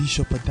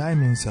 Bishop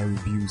Adiamansa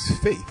reviews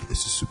faith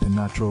is a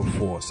supernatural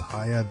force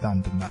higher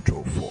than the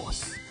natural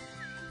force.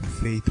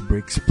 Faith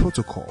breaks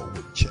protocol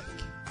with check.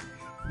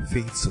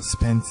 Faith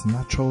suspends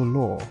natural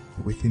law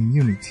with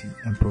immunity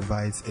and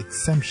provides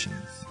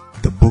exemptions.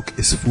 The book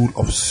is full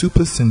of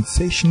super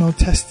sensational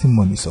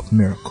testimonies of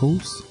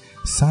miracles,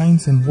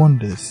 signs and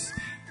wonders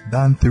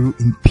done through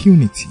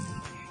impunity,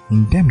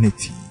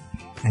 indemnity,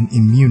 and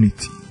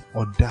immunity.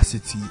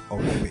 Audacity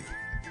of Faith.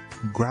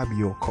 Grab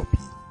your copy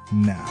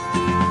now.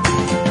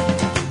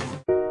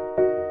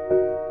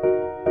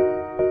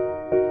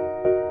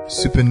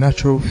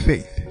 Supernatural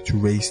faith to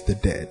raise the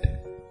dead.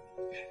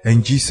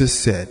 And Jesus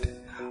said,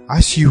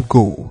 "As you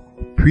go,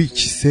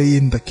 preach,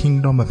 saying the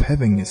kingdom of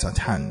heaven is at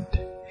hand.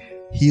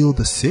 Heal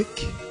the sick,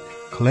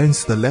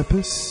 cleanse the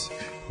lepers,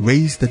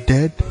 raise the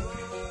dead,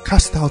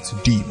 cast out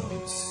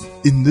demons."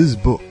 In this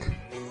book,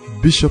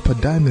 Bishop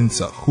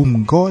Adiamansa,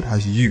 whom God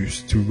has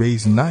used to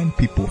raise 9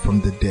 people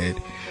from the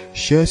dead,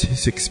 shares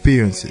his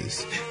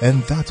experiences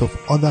and that of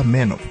other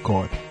men of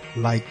God,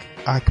 like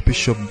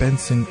Archbishop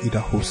Benson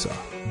Idahosa.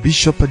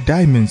 Bishop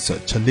Adiamansa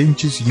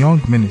challenges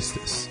young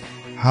ministers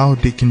how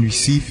they can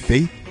receive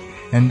faith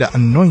and the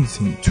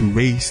anointing to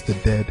raise the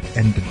dead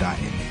and the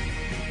dying.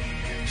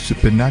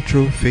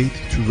 Supernatural Faith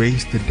to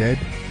Raise the Dead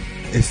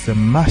is a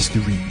must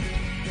read.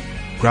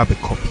 Grab a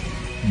copy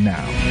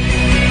now.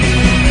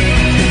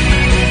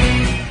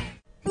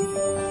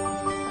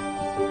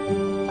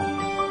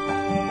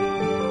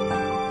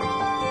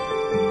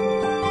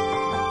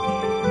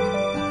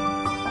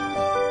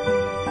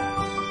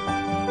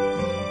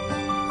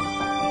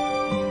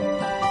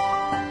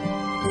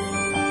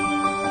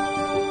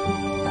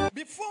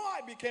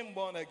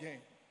 Born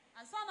again,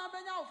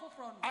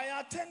 I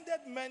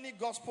attended many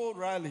gospel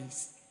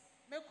rallies.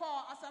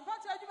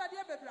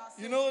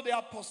 You know, the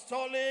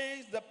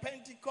apostolics, the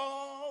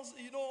Pentecost,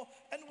 you know,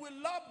 and we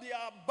love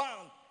their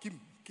band. Kim,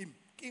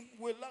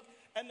 we love.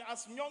 And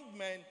as young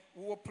men,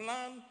 we will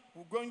plan,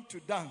 we're going to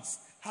dance.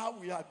 How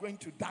we are going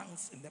to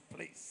dance in the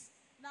place.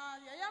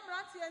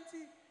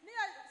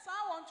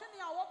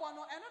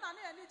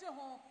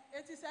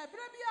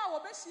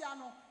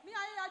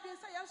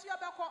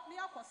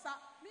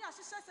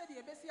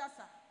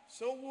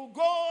 So we'll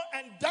go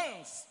and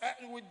dance.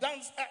 We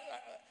dance.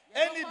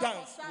 Any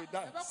dance, we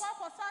dance.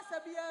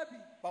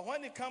 But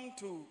when it comes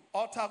to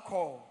altar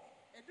call,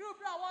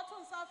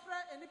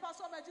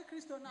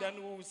 then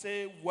we will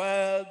say,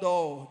 "Well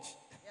done."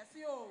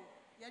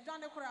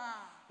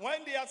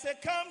 When they say,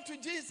 come to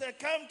Jesus,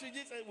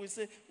 we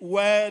say,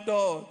 "Well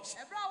done."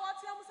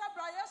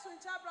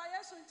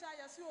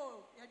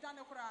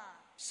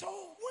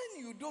 So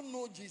when you don't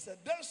know Jesus,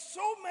 there's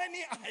so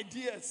many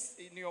ideas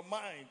in your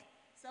mind.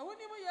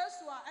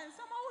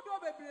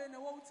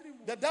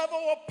 The devil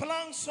will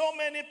plan so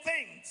many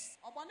things.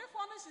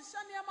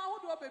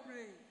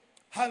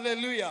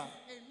 Hallelujah.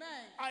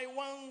 Amen. I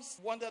once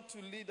wanted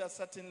to lead a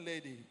certain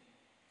lady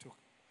to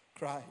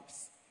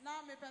Christ.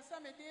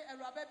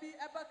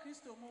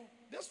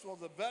 This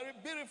was a very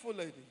beautiful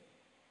lady.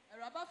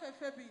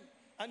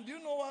 And do you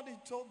know what he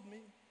told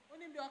me?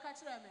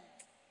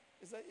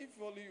 He said, "If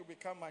only you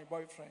become my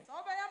boyfriend,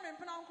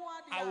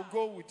 I will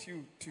go with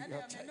you to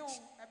your church."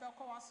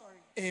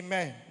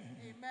 Amen.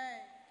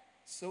 Amen.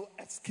 So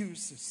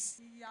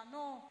excuses.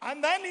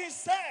 And then he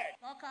said,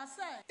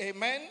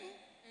 "Amen.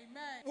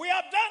 Amen. We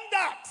have done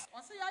that.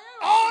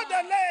 All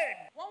the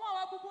lame.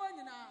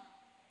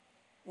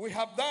 We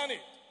have done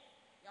it.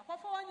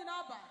 Yɛakɔfa wɔn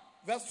nyinaa aba.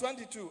 Verse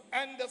 22.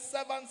 And the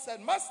servant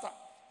said, Master,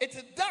 it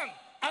is done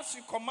as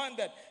you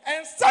commanded,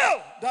 and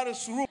still there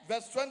is room.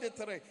 Verse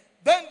 23.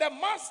 Then the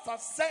master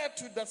said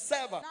to the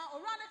servant, Na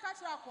owura ne ka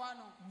kyerɛ akoa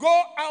no,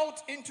 Go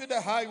out into the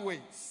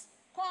highways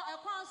kɔ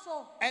ɛkwan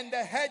so and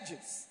the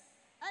hedges.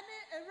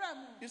 ɛne ewura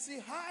mu. You see,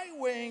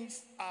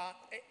 highways are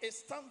it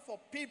stands for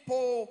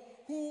people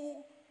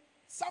who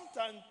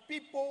sometimes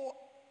people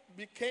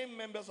became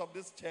members of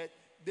this church.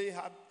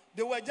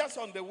 They were just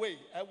on the way,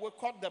 and we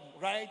caught them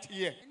right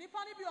here. Nnipa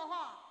no bi wɔ hɔ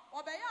a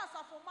ɔbɛyɛ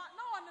asafo ma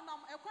na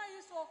wɔnenam ɛkwan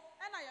yi so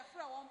ɛna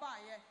yɛfrɛ wɔn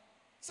baayɛ.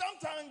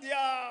 Sometimes they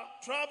are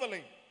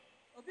traveling.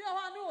 Obi wɔ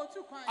hɔ a ne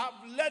wɔtu kwan.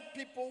 I've led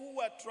people who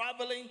were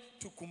traveling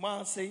to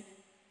Kumasi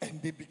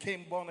and they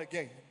became born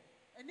again.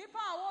 Nnipa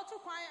a wɔtu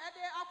kwan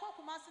ɛde akɔ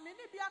Kumasi ne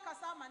bi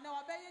akasa ama na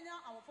wɔbɛyɛ nya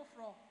awo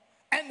foforɔ.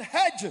 And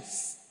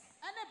hedges.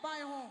 Ɛne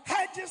ban ho.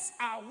 Hedges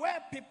are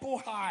where people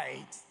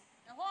hide.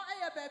 Ɛhɔ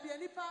ɛyɛ baabi a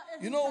nnipa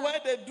ehinta. You know where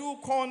they do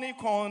corny.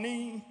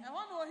 Ɛhɔ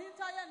na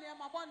ohinta yɛ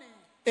nneɛma bɔne.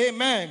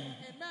 Amen.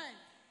 Amen.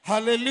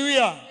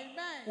 Hallelujah.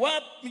 Amen. Where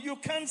you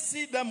can't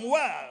see them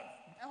well.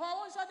 Ɛhɔ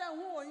wɔnhyɛ dɛ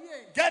ho wɔ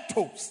yie.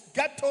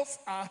 Ghettos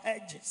are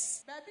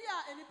hedges. Baabi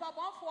a nnipa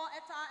bɔnfoɔ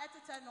ɛtaa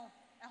ɛtetɛ no,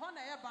 ɛhɔ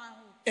na ɛyɛ ban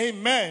ho.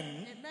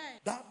 Amen. Amen.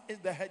 That is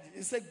the hedges.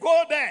 He said,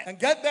 go there and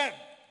get them.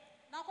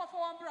 Na kɔfa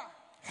wɔn bra.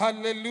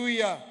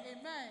 Hallelujah.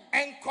 Amen.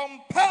 And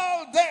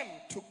compel them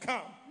to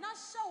come. Na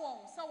hyɛ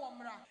wɔn sɛ wɔn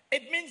mmra.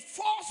 It means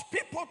force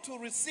people to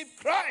receive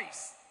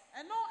Christ.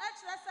 Ɛno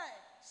ɛkyerɛ sɛ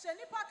hyɛ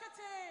nnipa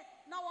ketee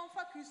na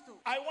wɔmfa Kristo.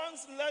 I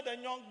once led a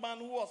young man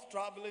who was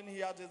traveling. He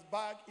had his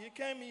bag. He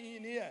came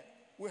in here.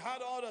 We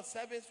had all the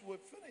service. We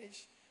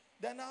finished.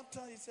 Then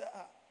after he said,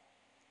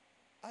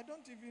 I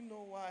don't even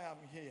know why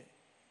I'm here.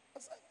 I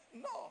said,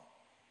 no.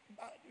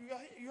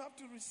 You have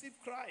to receive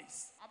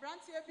Christ.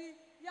 Aberanteɛ bi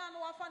yɛ no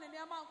wafa ne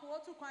nneɛma nko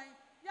wɔtu kwan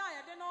yɛ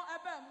a yɛde no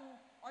ɛbɛn mu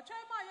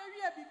ɔtwɛn mu a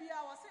yɛwie biribi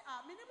a wɔse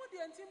minimu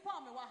deɛ nti mpo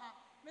a mewɔ ha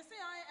mese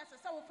yan ɛsɛ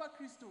sɛ wofa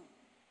Kristo.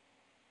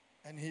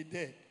 And he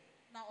did.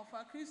 Na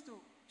ɔfa Kristo.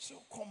 So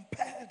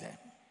compel them.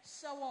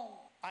 Hyɛ wɔn.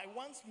 I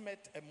once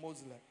met a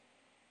Muslim.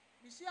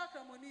 Mehyia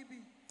kramoni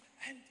bi.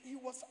 And he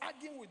was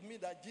arguing with me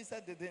that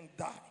Jesus didn't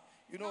die.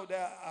 You know,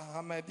 there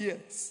are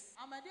Ahmadiyas.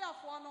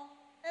 Ahmadiyyafoɔ no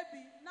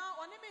ebi na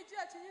ɔne me gye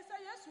akyi sɛ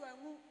Yesu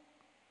anwu.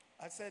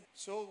 I said,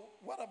 so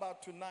what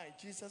about tonight?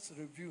 Jesus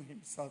revealed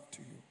himself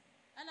to you.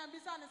 And I'm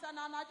bisa ne sɛ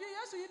na anadwo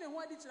Yesu yi ne ho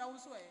adi kyerɛ wo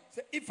so ɛ.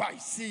 Say, if I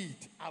see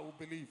it, I will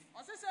believe.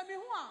 Ɔse sɛ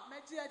mehu a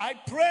megye I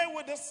akyi. pray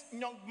with this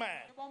young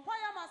man. Bɔ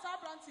mpaeɛ ma saa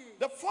aberanteɛ.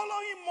 The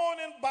following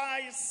morning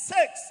by 6,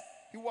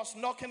 he was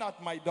knocking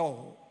at my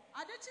door.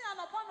 Adekyi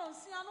anɔpa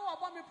nonsia no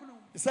wɔbɔ me pono mu.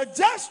 He said,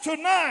 just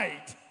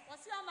tonight,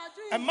 Ɔse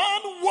anadwo a yi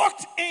man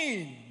walked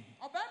in.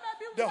 ɔbarima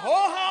bi The wura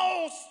whole me.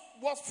 house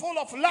was full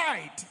of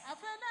light.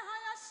 Afei ne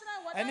han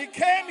ahyerɛn wɔ And he dan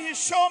came, mu he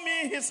nyinaa. showed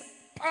me his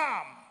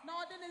palm Na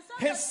ɔde ne nsa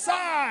his bɛkyerɛ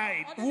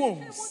side me. Ɔde ne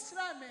wounds. mfiri mu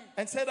kyerɛ me.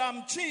 and said,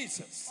 I'm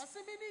Jesus. Ɔse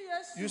me ne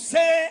Yesu. You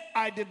say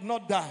I did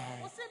not die.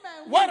 Ɔse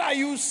manwu. What are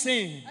you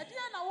saying?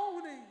 Ɛdeɛn na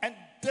wohunu? And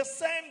the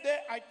same day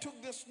I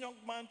took this young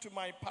man to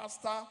my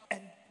pastor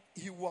and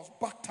he was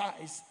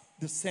baptized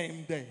the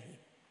same day.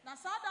 Na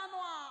saa da no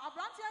a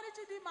aberanteɛ no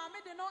gye di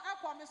maame de no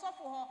ɛkɔ me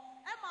sɔfo hɔ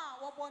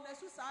ɛma wɔbɔ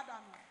n'asu saa da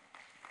no.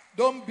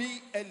 Don't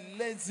be a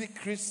lazy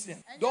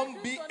Christian.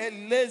 Don't be a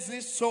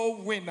lazy soul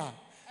winner.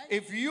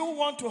 If you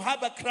want to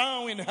have a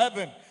crown in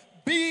heaven,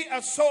 be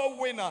a soul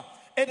winner.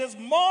 It is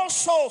more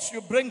souls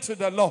you bring to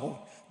the Lord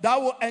that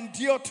will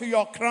endure to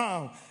your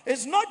crown.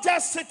 It's not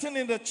just sitting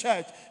in the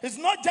church. It's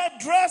not just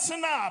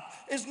dressing up.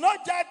 It's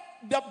not just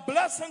the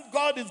blessing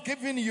God is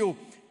giving you.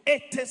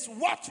 It is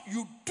what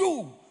you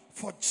do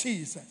for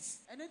Jesus.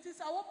 Ɛno nti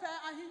sɛ wopɛ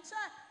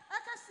ahenkyɛ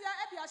ɛkɛseɛ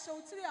ɛde ahyɛ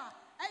wo tiri a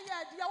ɛyɛ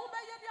deɛ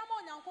wobɛyɛ de ama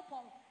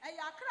Onyankopɔn ɛyɛ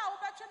akra a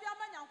wobɛtwe de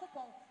ama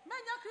Nyankopɔn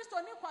mɛnyɛ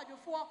Kristo ne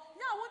kwadwofoɔ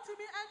nyɛ a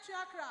wontumi ɛntwe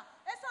akra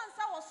ɛsiane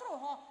sɛ wɔ soro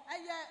hɔ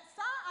ɛyɛ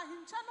saa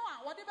ahenkyɛ no a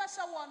wɔde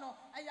bɛhyɛ wɔ no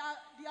ɛyɛ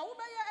deɛ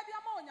wobɛyɛ de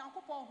ama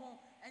Onyankopɔn ho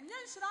ɛnyɛ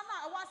nhyira no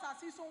a ɛwɔ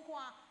asase yi so nko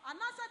a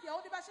anaasɛ deɛ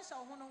wode bɛhyehyɛ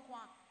wo ho no nko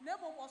a na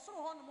mmom wɔ soro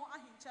hɔ nom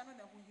ahenkyɛ no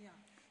na ɛho hia.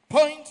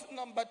 Point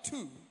number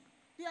 2.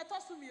 Deɛ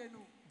ɛtɔ so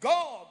mmienu.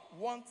 God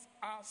wants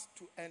us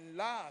to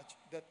enlarge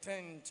the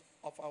tent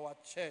of our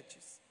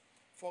churches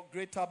for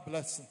greater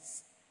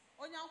blessings.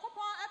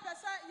 Onyankopɔn ɛpɛ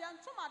sɛ yɛn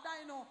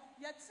ntomadan no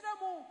yɛtrɛ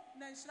mu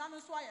na nhyira no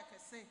nso ayɛ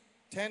kɛse.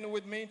 Turn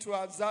with me to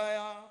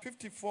Isaiah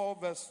 54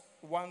 verse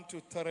 1 to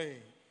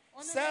 3.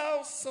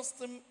 Cell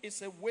system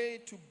is a way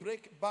to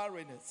break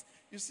barriers.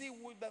 You see,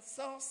 with the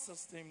cell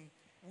system,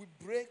 we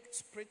break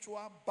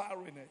spiritual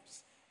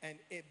barriers and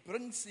it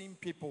brings in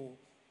people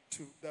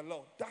to the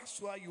Lord.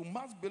 That's why you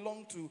must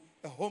belong to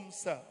the home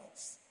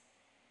cells.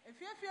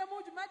 Efiefie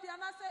mu dwumadi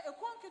anase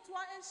ekuo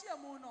nketewa enhyia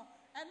mu no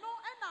ɛno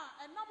ɛna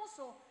ɛnam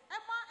so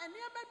ɛma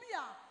nneɛma bi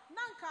a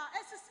nanka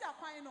esisi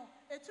akwan no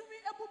etumi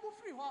ebubu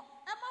firi hɔ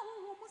ɛma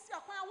huhu mu si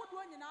akwan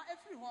ahodoɔ nyinaa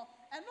efiri hɔ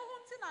ɛno ho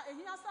nti na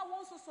ehia sa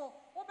wɔn soso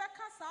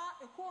wɔbɛka saa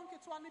ekuo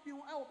nketewa no bi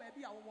ho ɛwɔ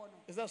baabi a wɔwɔ no.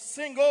 It's a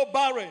single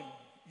barren.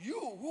 You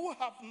who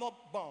have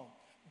not born,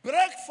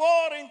 break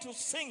forth into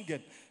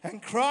singing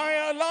and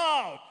cry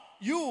aloud.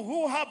 you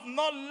who have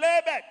not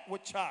labored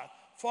with child.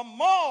 For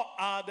more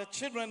are the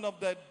children of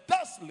the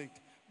desolate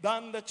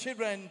than the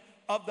children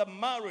of the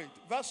married.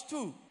 Verse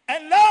 2.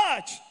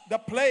 Enlarge the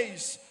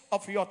place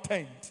of your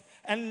tent,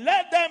 and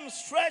let them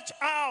stretch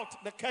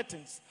out the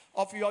curtains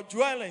of your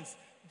dwellings.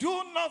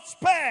 Do not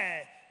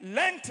spare,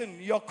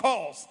 lengthen your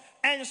cords,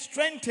 and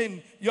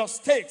strengthen your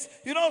stakes.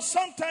 You know,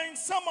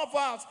 sometimes some of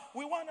us,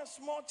 we want a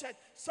small church.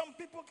 Some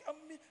people come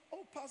to me,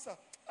 oh, Pastor,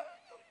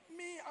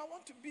 I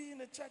want to be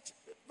in a church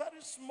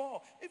very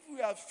small. If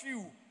we are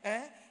few,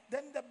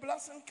 then the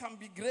blessing can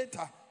be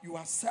greater. You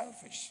are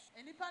selfish.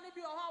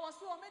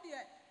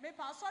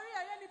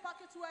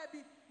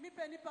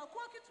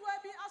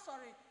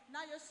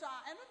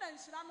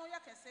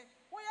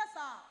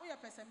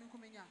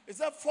 It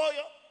said, for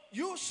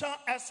you shall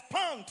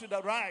expand to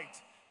the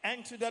right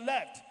and to the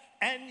left,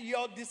 and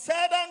your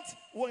descendants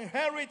will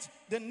inherit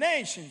the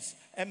nations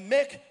and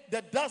make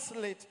the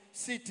desolate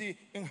city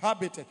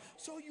inhabited.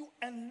 So you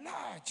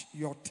enlarge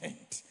your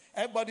tent.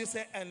 Everybody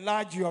say,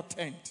 enlarge your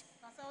tent.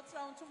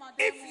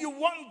 If you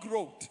want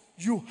growth,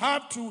 you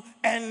have to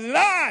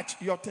enlarge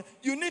your tent.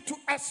 You need to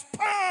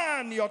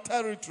expand your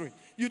territory.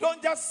 You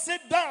don't just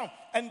sit down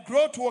and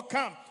growth will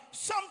come.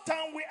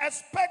 Sometimes we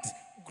expect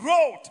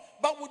growth,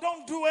 but we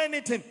don't do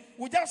anything.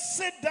 We just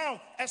sit down,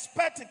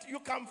 expect it. You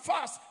can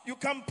fast, you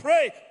can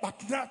pray,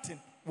 but nothing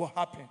will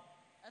happen.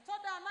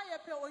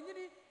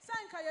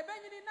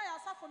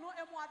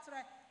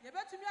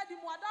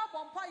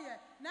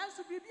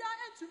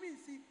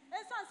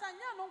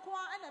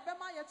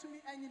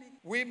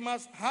 We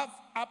must have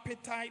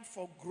appetite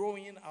for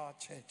growing our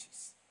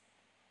churches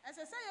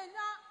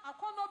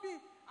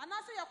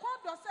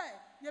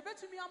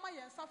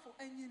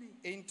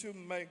into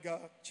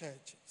mega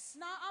churches.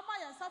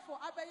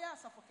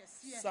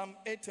 Psalm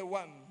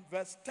 81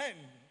 verse 10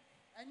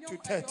 to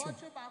 13.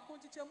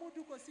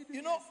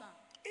 You know,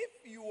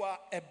 if you are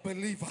a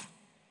believer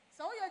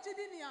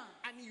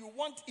and you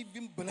want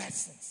even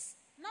blessings,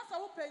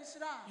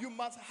 you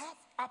must have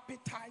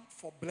appetite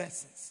for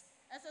blessings.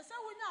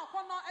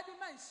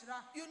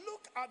 You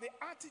look at the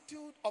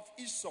attitude of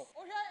Esau.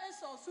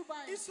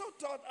 Esau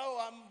thought, oh,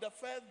 I'm the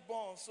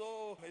firstborn,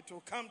 so it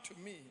will come to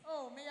me.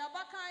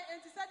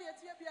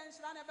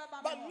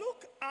 But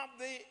look at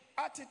the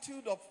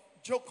attitude of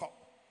Jacob.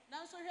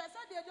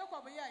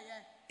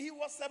 He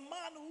was a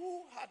man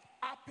who had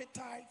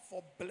appetite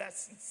for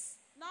blessings.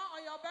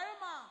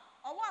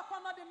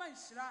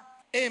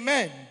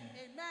 Amen. Amen.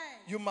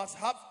 You must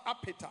have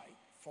appetite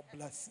for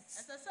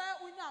blessings.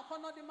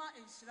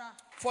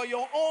 For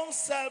your own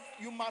self,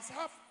 you must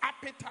have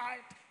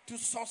appetite to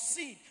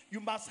succeed. You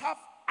must have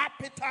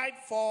appetite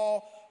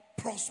for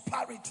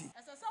prosperity.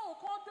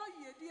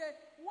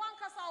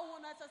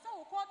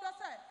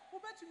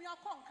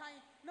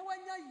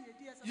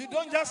 You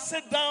don't just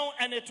sit down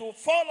and it will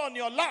fall on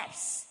your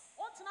laps.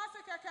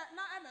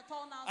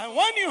 And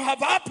when you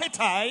have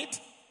appetite,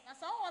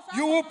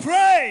 you will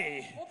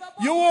pray,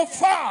 you will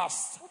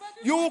fast,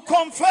 you will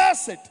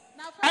confess it,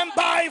 and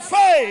by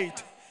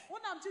faith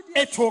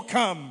it will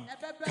come.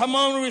 Come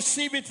on,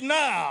 receive it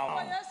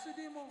now.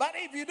 But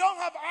if you don't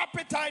have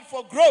appetite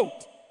for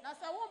growth,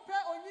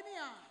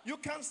 you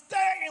can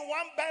stay in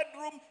one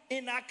bedroom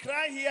in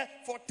Accra here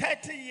for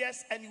 30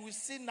 years and you will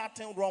see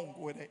nothing wrong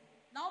with it.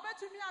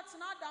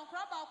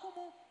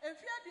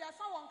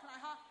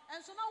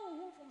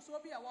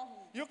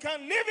 You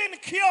can live in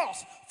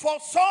chaos for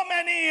so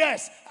many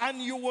years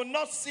and you will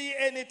not see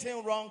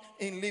anything wrong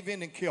in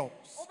living in chaos.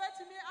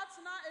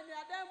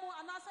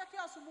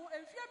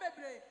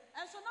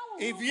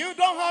 If you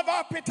don't have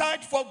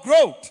appetite for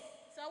growth,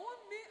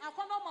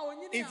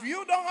 if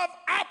you don't have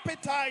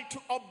appetite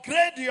to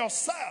upgrade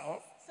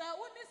yourself,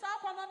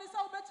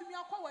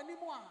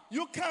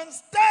 you can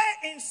stay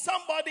in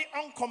somebody's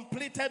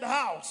uncompleted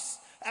house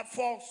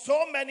for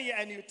so many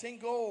and you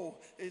think, oh,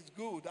 it's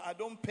good. I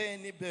don't pay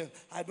any bill.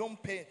 I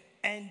don't pay.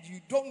 And you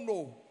don't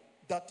know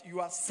that you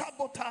are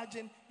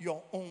sabotaging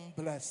your own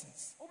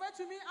blessings.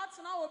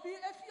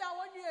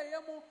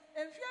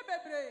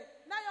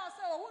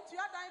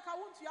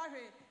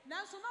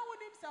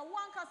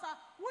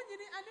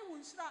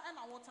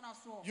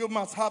 You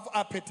must have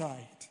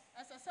appetite.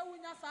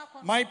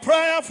 My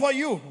prayer for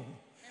you,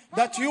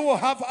 that you will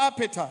have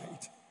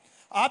appetite.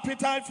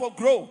 Appetite for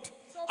growth.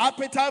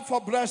 Appetite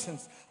for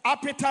blessings.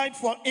 Appetite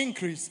for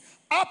increase.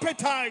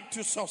 Appetite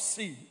to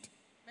succeed.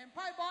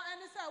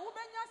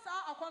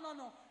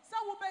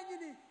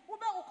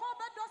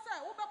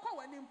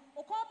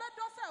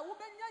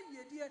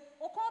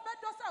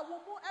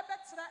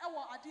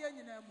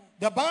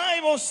 The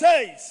Bible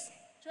says,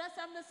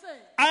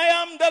 I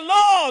am the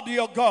Lord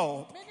your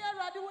God,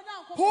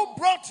 who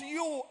brought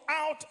you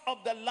out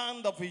of the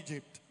land of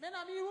Egypt.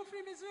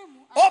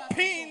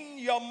 Open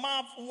your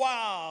mouth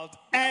wide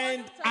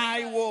and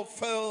I will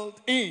fill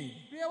it in.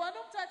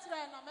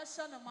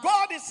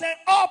 God is saying,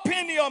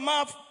 open your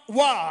mouth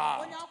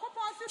wide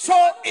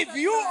So if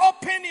you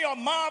open your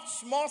mouth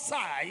small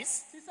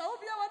size,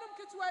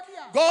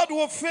 God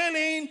will fill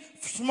in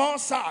small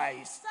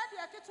size.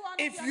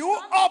 If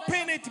you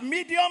open it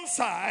medium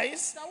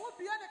size,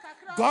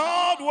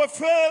 God will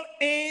fill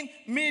in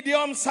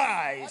medium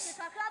size.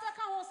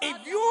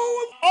 If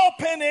you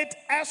open it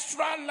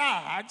extra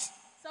large,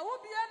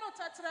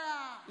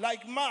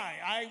 like mine,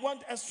 I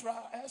want extra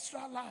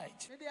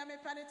large.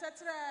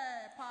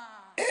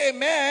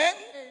 Amen.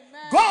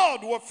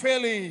 God will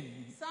fill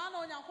in.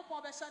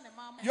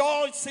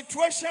 Your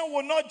situation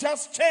will not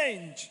just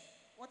change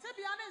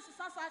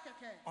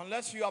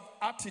unless you have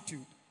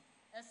attitude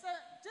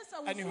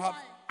and you have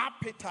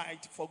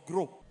appetite for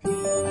growth.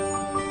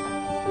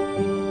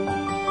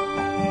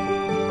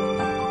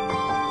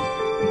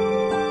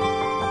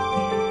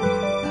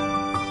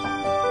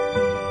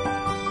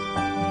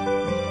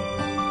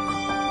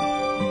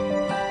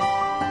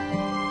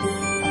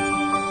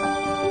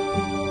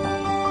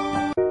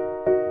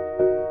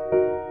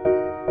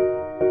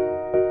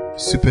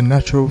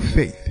 Supernatural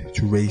faith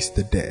to raise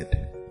the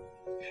dead.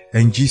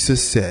 And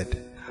Jesus said,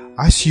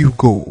 "As you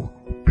go,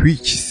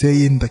 preach,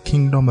 saying the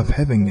kingdom of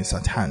heaven is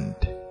at hand.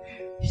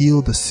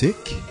 Heal the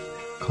sick,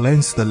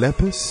 cleanse the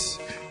lepers,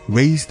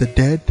 raise the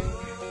dead,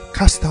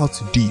 cast out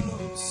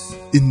demons."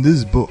 In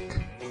this book,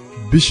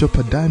 Bishop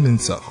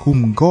Adaimensa,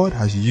 whom God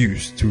has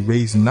used to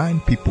raise 9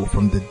 people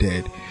from the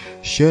dead,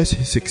 shares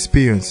his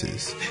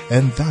experiences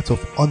and that of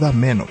other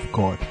men of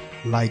God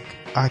like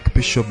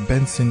Archbishop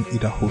Benson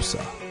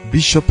Idahosa.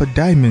 Bishop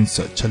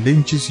Adaimensa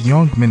challenges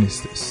young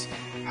ministers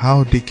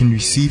how they can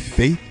receive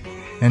faith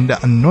and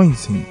the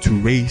anointing to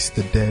raise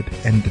the dead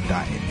and the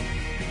dying.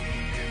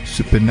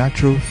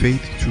 Supernatural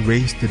Faith to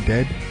Raise the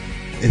Dead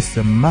is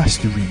a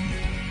must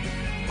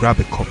read. Grab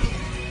a copy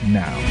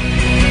now.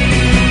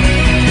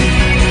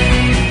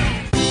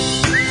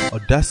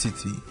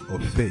 Audacity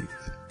of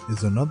Faith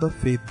is another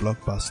faith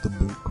blockbuster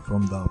book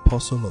from the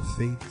Apostle of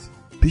Faith,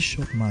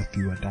 Bishop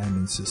Matthew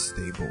Adaimensa's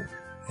stable.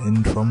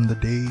 And from the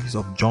days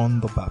of John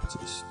the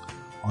Baptist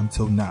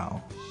until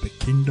now, the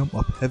kingdom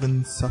of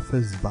heaven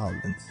suffers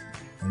violence,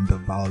 and the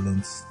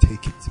violence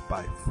take it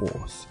by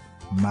force.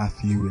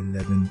 Matthew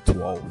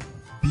 11:12.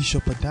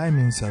 Bishop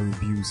Adaimensa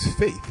reviews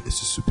faith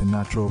is a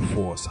supernatural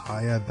force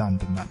higher than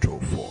the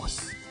natural force.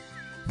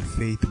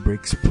 Faith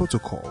breaks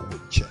protocol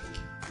with check.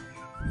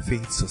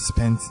 Faith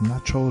suspends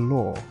natural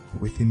law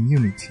with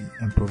immunity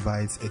and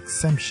provides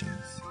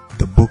exemptions.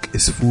 The book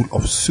is full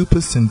of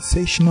super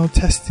sensational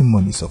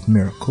testimonies of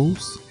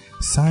miracles,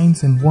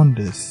 signs and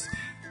wonders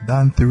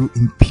done through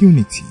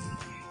impunity,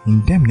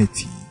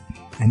 indemnity,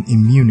 and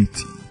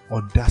immunity.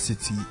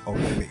 Audacity of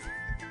Faith.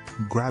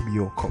 Grab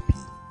your copy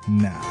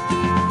now.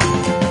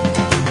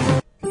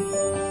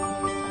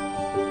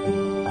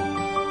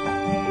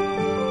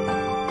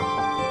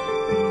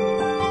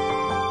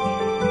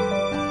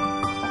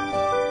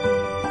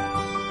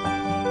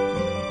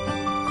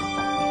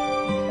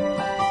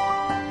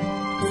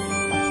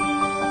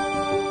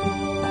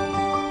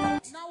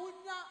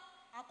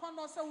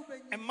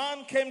 A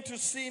man came to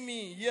see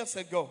me years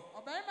ago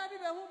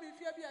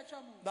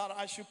that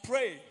I should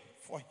pray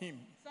for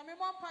him.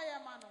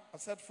 I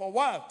said, "For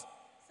what?"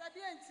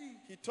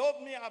 He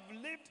told me, "I've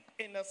lived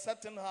in a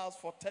certain house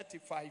for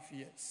 35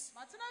 years.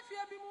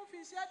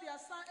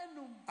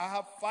 I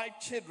have 5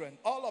 children.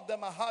 All of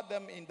them, I had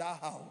them in that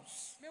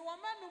house.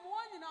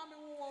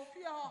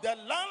 The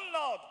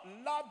landlord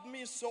loved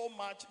me so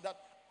much that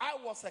I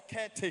was a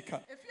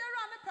caretaker.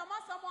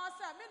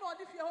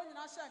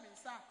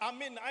 I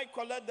mean, I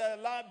collect the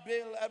light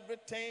bill,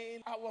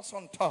 everything. I was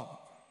on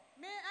top.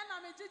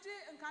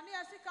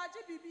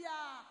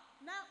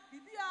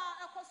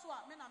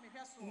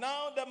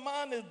 Now the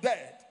man is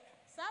dead.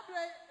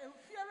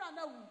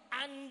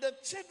 And the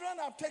children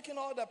have taken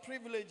all the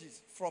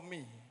privileges from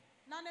me.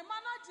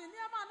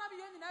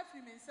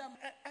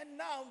 And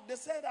now they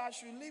said I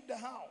should leave the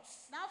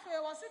house.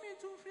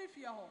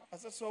 I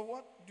said, "So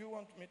what do you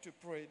want me to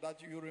pray?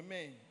 That you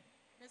remain?"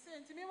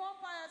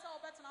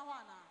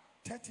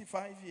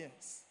 35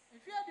 years.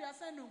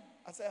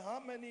 I said, "How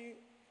many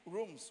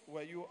rooms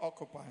were you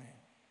occupying?"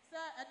 So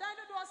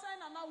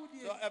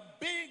a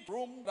big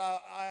room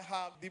that I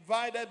have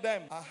divided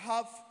them. I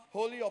have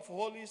Holy of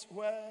Holies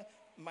where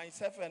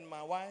myself and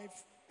my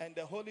wife, and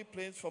the holy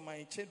place for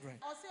my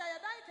children.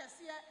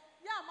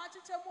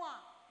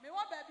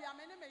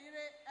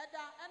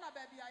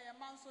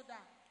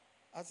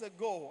 I said,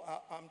 "Go.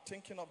 I'm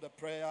thinking of the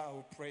prayer I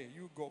will pray.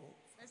 You go."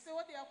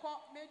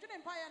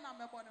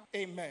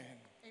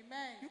 Amen.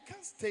 Amen. You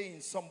can't stay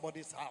in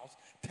somebody's house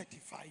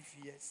 35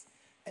 years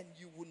and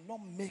you will not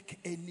make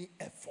any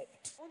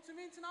effort.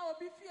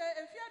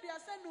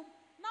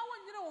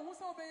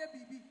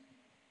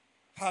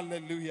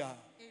 Hallelujah.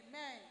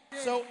 Amen.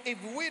 So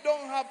if we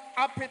don't have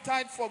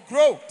appetite for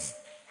growth,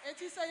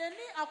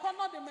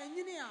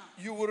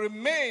 you will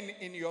remain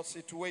in your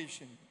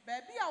situation.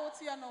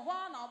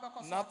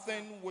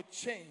 Nothing will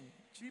change.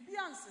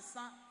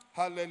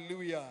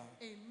 Hallelujah.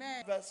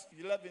 Amen. Verse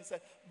 11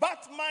 says,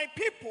 "But my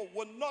people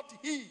will not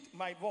heed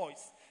my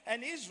voice.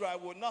 and Israel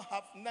will not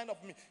have none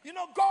of me. You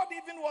know, God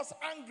even was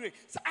angry.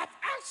 So I've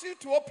asked you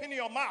to open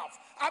your mouth.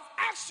 I've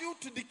asked you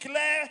to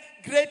declare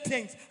great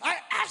things. I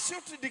asked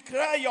you to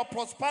declare your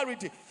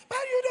prosperity, but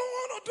you don't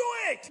want to do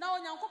it. Now,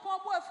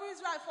 Yankopon boy for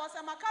Israel for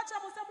some Makacha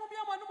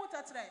Musamubia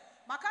Manumutatre,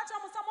 Makacha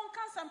Musamon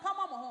cancer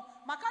Pamamo,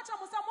 Makacha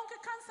Musamon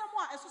cancer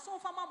more as soon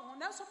for Mamma,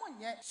 Nelson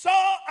yet. So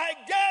I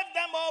gave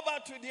them over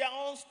to their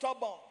own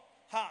stubborn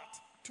heart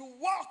to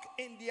walk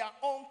in their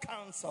own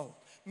counsel.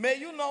 May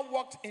you not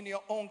walk in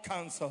your own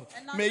counsel.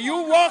 May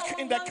you walk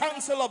in the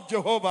counsel of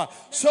Jehovah,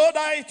 so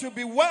that it will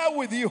be well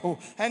with you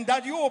and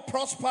that you will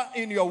prosper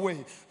in your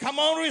way. Come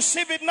on,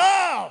 receive it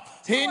now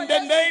in the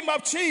name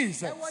of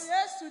Jesus.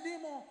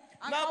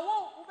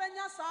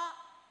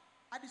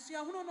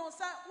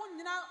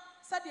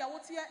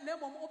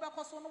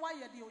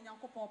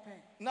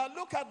 Now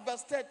look at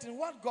verse 13,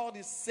 what God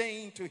is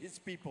saying to his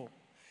people.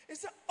 He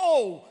said,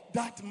 oh,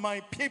 that my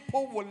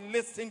people will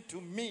listen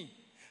to me,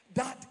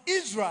 that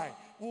Israel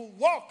will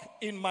walk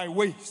in my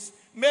ways.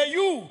 May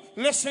you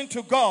listen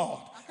to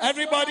God.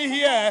 Everybody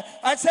here,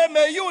 I say,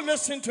 may you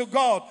listen to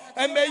God,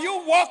 and may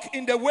you walk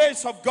in the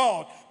ways of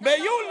God. May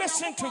you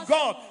listen to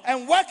God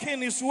and walk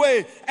in his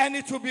way, and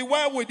it will be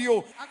well with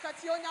you.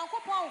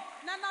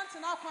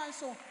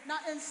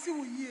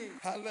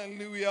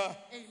 Hallelujah.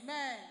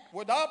 Amen.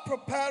 Without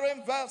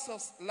preparing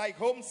vessels like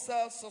home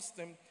cell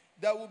system,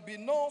 there will be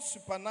no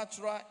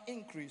supernatural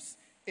increase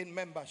in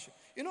membership.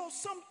 You know,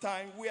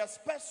 sometimes we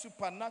expect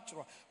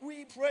supernatural.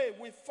 We pray,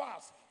 we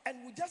fast,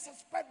 and we just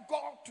expect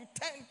God to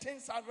turn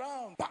things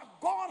around. But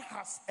God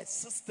has a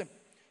system.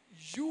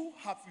 You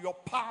have your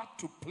part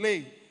to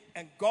play,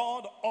 and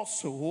God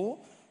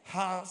also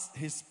has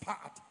his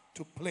part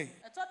to play.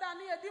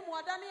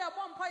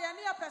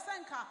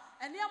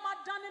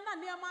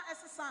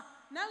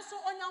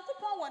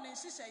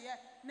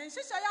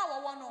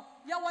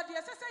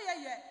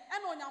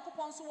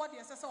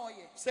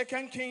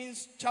 Second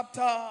Kings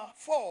chapter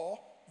 4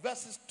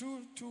 verses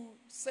 2 to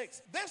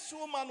 6. This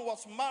woman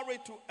was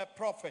married to a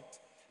prophet,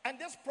 and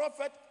this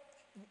prophet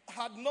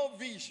had no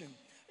vision.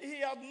 He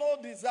had no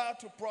desire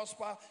to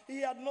prosper.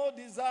 He had no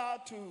desire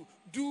to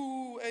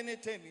do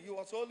anything. He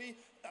was only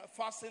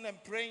fasting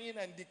and praying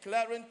and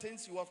declaring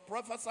things. He was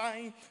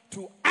prophesying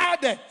to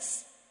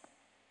others.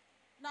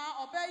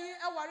 Now, obey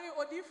a worry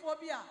or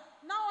dephobia.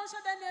 Now, on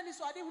Shadan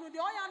so I didn't do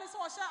all answer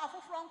or share a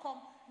from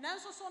come.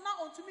 Nanso so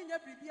now on to me,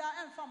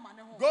 and from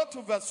Go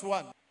to verse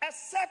 1. A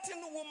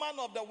certain woman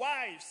of the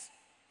wives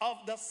of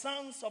the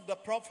sons of the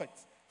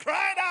prophets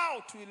cried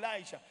out to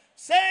Elijah,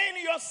 saying,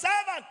 your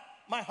servant,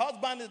 my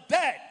husband, is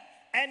dead,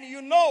 and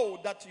you know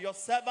that your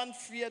servant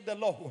feared the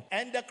Lord,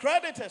 and the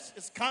creditors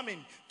is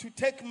coming to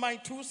take my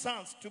 2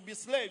 sons to be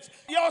slaves.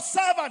 Your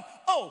servant,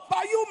 oh,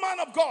 but you man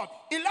of God,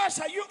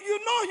 Elisha, you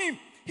know him.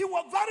 He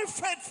was very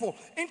faithful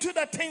into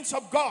the things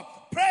of God.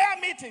 Prayer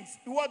meetings,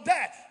 he was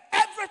there.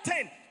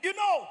 Everything, you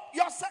know,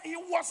 he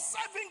was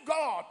serving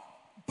God.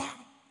 But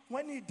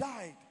when he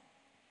died,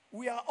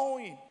 we are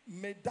owing.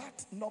 May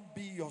that not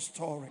be your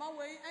story.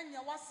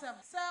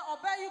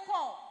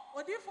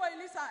 Odifo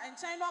Elisa and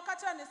China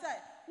catcher and say,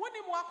 when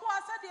you walk,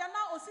 I said, they are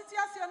now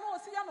Ositia, no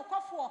Osia no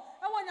Kafo,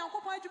 and when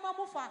Yankopa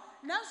Jumamufa,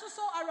 Nanso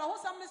so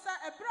Arahosam Missa,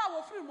 a brow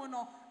of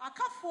Frimono, a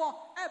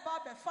Kafo, a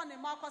barber, funny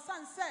Marcos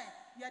and say,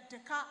 yet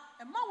Deca,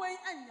 and my way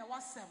and your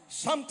wasem.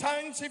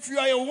 Sometimes, if you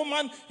are a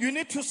woman, you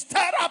need to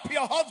stir up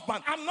your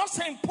husband. I'm not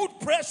saying put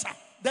pressure.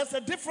 There's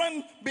a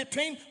difference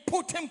between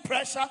putting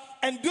pressure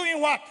and doing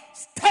what?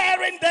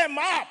 Stirring them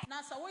up. Now,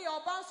 so we are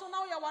bound so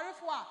now you're worried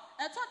for.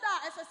 I thought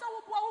that as a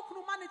sour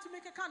who money to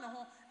make a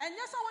canoe, and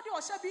yes, I would do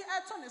a shabby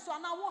Tony, so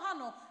now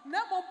Wahano,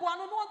 never one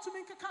want to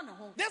make a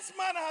canoe. This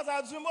man has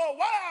assumed, oh,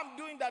 why I'm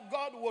doing that,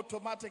 God will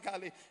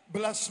automatically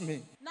bless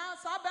me. Now,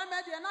 Sabah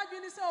Media, and I've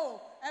been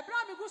so, a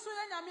brand Gusu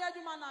and Yamia,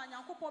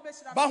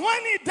 but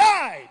when he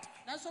died,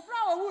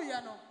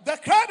 the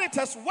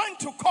creditors went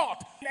to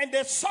court and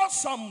they saw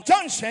some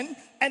junction,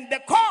 and the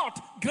court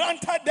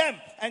granted them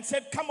and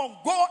said, come on,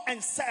 go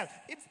and sell.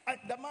 If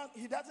the man,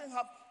 he doesn't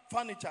have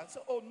furniture.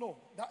 So, oh no,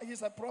 that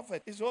he's a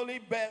prophet. It's only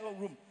bare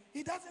room.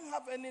 He doesn't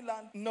have any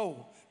land.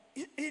 No.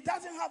 He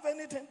doesn't have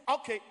anything.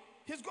 Okay,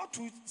 he's got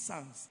 2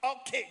 sons.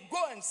 Okay, go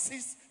and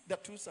seize the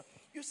 2 sons.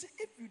 You see,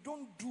 if you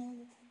don't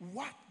do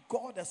what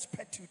God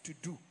expects you to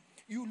do,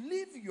 you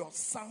leave your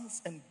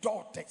sons and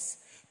daughters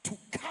to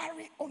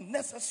carry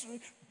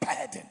unnecessary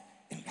burden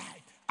in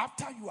life.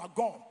 After you are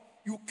gone,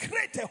 you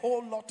create a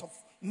whole lot of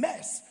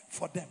mess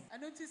for them.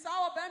 And it is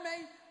our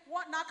Beme,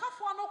 what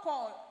Nakafua no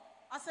call.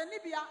 As a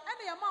Libya,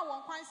 any amount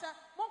one quincer,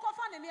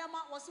 Monkofan and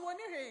Yama was one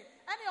here,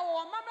 any of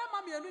our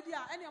mamma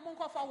Nudia, any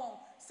Monkofa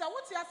won't. So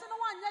what's the Asana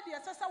one yet, the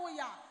Assessor,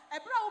 a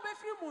brow be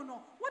free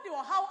muno, what do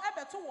you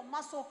however to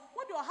muscle,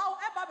 what do you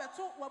however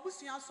to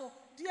Wabusiaso,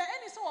 dear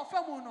any so of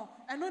Femuno,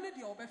 and only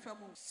the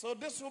Obefemu. So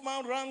this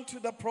woman ran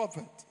to the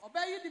prophet.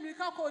 Obey the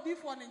Mikako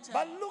D4 in.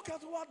 But look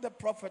at what the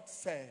prophet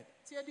said.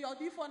 So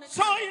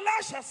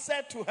Elisha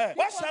said to her,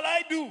 what shall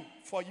I do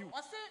for you?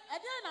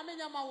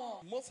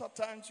 Most of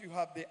the times you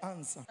have the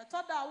answer.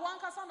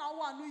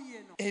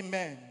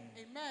 Amen.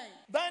 Amen.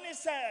 Then he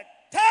said,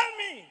 tell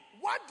me,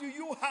 what do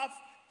you have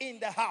in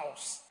the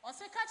house? Ɔse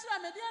ka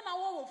kyerɛ me deɛ na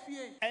wɔ wɔ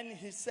fie. And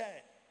he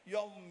said,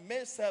 your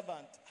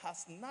maidservant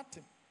has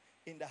nothing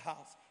in the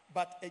house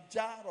but a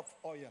jar of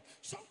oil.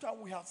 Sometimes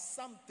we have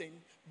something,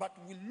 but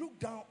we look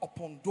down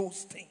upon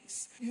those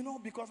things. You know,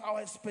 because our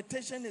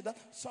expectation is that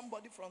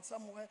somebody from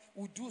somewhere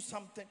will do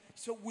something.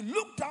 So we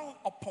look down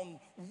upon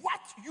what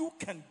you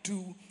can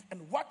do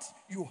and what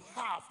you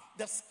have,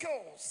 the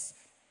skills,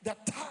 the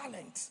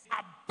talent,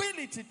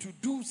 ability to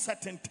do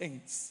certain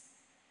things.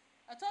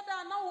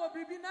 Ɛtɔda na wɔ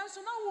biribi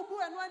nanso na wo bu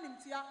ɛno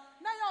animtia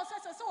na yɛ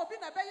ɔsɛ sɛ obi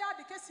na ɛbɛyɛ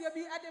ade kɛseɛ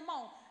bi ɛde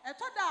ma wo.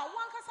 Ɛtɔda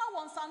wankasa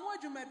wɔ nsa no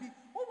adwuma bi.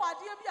 Wo wɔ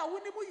adeɛ bi a wo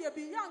ni mu yɛ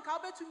bi yɛ anka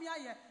wobɛtumi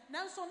ayɛ.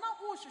 Nanso na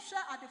wo hwehwɛ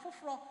ade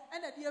foforɔ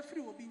ɛna de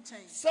afiri obi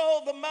nkyɛn.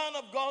 So the man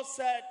of God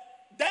said,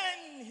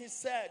 then he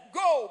said,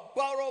 go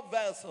borrow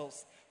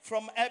vessels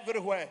from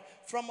everywhere,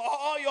 from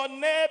all your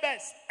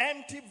neighbors,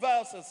 empty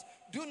vessels.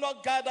 Do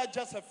not gather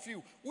just a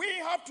few. We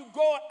have to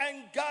go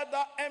and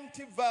gather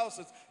empty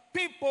vessels.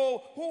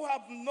 People who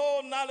have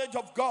no knowledge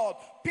of God,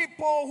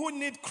 people who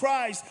need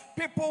Christ,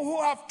 people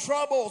who have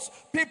troubles,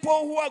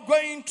 people who are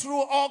going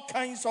through all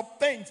kinds of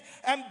things,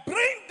 and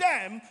bring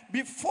them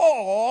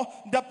before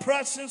the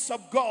presence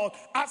of God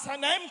as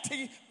an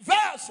empty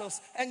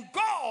vessels, and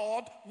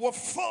God will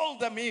fill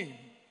them in.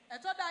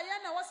 Ɛtɔda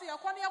yɛn na wɔsi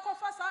yɛkɔ ne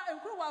yɛkɔfa saa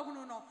nkuruwa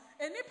hunu no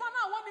enipa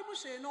na wɔn mu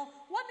hyɛ no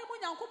wɔn mu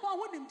nyankopɔn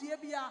ho nimdeɛ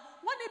bia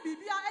wɔn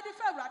bibia ɛde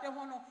fɛ awurade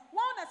ho no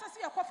wɔn na sɛ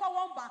yɛkɔfa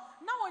wɔn ba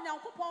na wɔn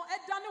nyankopɔn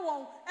ɛdane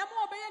wɔn ɛmo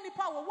ɔbɛyɛ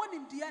nipa wɔ wɔn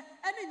nimdeɛ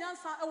ɛne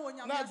nyansa ɛwɔ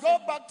nyame. Now go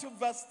back to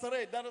verse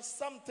 3. There is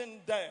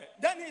something there.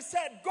 Then he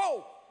said,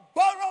 go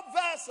borrow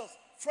vessels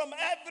from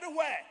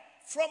everywhere,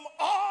 from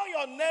all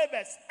your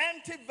neighbors,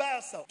 empty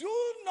vessels.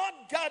 Do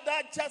not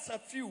gather just a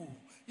few.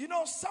 You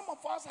know, some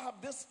of us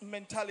have this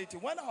mentality.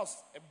 When I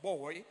was a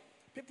boy,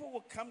 people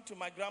would come to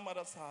my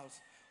grandmother's house.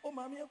 Oh,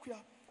 Mami,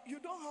 you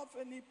don't have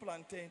any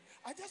plantain.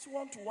 I just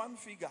want one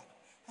figure.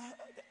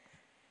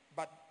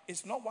 But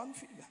it's not one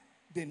figure.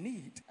 They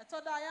need. So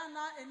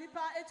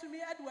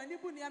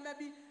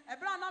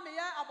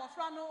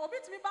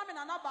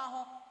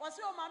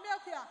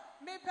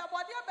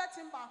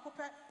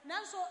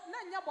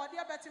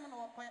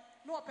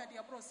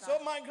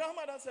my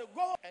grandmother said,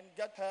 go and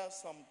get her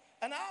some.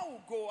 And I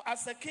will go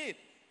as a kid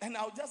and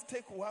I'll just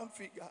take one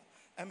figure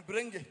and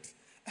bring it.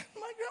 And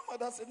my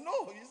grandmother said,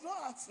 no, he's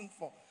not asking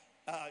for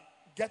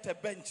get a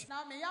bench.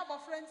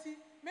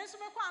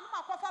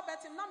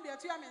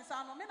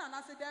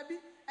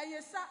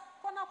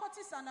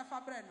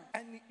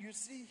 And you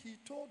see, he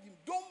told him,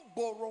 don't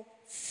borrow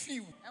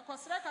few.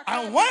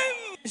 And when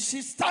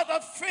she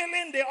started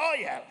filling the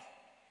oil,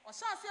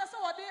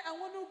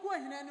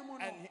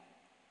 and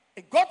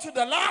it got to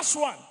the last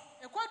one,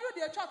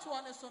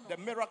 the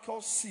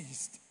miracle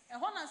ceased.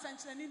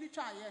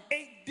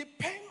 It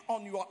depends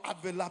on your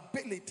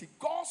availability.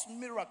 God's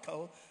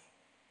miracle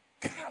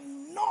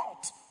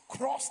cannot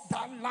cross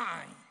that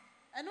line.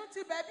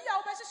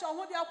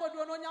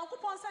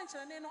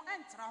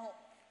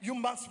 You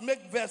must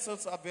make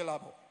vessels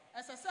available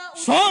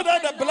so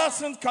that the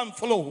blessings can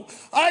flow.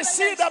 I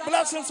see the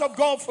blessings of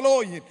God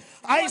flowing.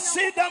 I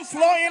see them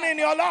flowing in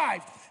your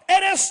life.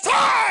 It is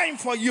time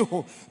for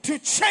you to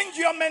change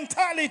your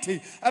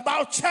mentality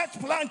about church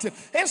planting.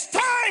 It's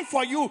time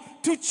for you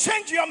to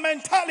change your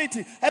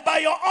mentality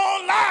about your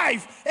own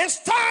life. It's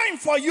time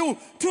for you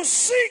to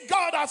see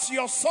God as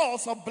your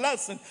source of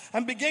blessing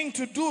and begin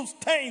to do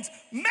things.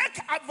 Make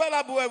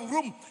available a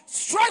room.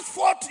 Stretch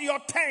forth your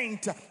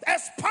tent.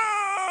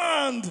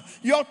 Expand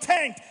your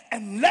tent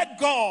and let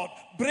God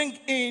bring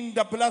in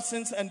the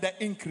blessings and the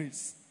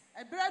increase.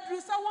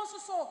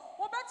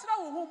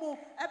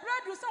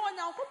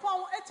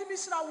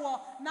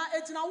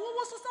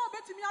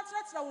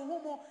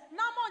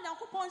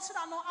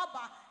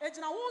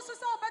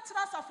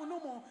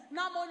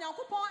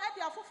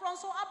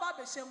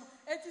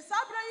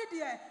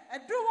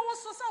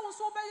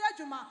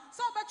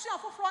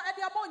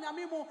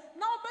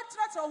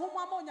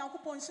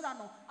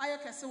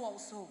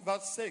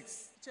 Verse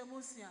 6.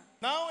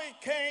 Now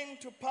it came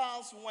to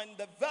pass when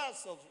the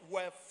vessels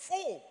were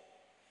full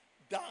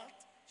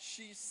that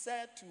she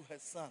said to her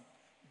son,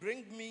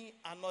 bring me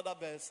another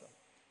vessel.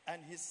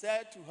 And he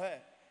said to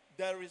her,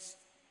 there is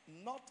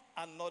not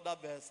another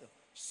vessel.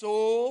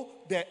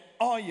 So the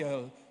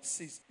oil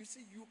ceased. You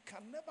see, you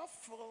can never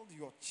fill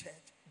your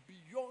church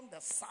beyond the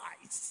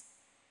size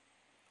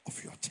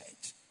of your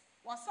church.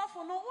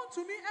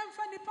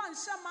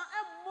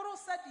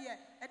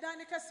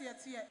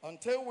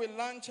 Until we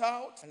launch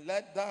out and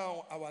let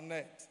down our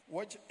net,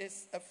 which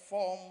is a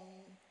form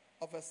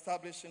of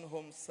establishing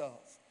home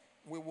cells,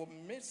 we will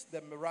miss the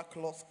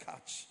miraculous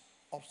catch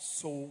of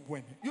soul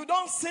winning. You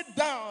don't sit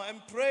down and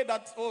pray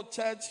that, oh,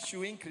 church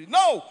should increase.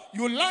 No,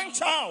 you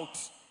launch out.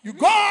 You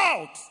go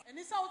out.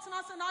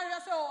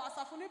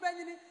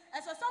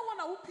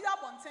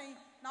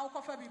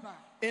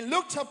 In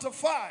Luke chapter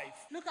 5,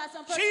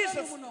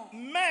 Jesus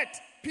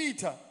met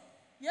Peter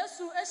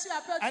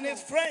and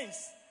his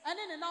friends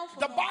ɛne ne namfo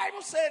The no.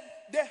 Bible said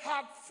they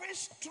had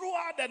fished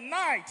throughout the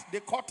night. They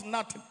caught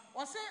nothing.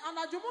 Wɔse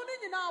anadwo mu no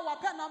nyinaa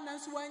wɔpɛ nam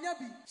nanso wɔanya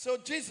bi. So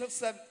Jesus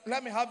said,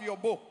 let me have your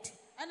boat.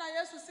 Ɛna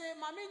Yesu se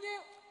ma menye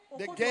wo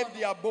They kodoɔ gave no.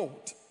 their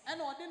boat.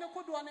 Ɛna ɔde ne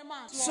kodoɔ ne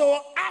maa.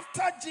 So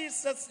after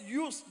Jesus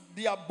used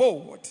their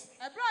boat,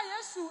 Ɛberɛ a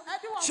Yesu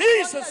ɛde wɔn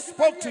Jesus kodoɔ yɛ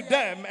spoke adwuma to wieɛ,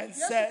 them and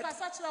Yesu said,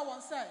 kasa kyerɛɛ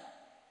wɔn sɛ,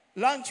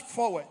 launch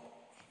forward.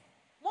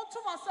 monto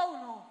mo asau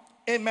no.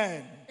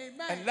 Amen.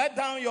 Amen. And let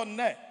down your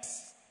net.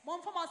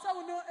 Momfa mo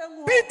asau no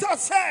engu. Peter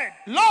said,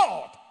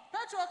 Lord,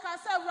 Petro ka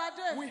sɛ,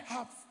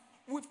 Awurade,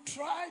 we've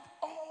tried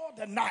all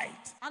the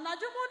night,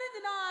 anadwo mu no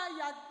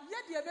nyinaa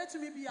yɛde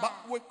ebetumi bia. but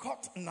we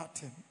caught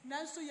nothing.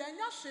 Nanso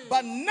yɛnya hwee.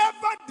 But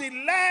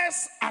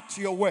nevertheless, at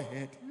your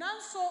word,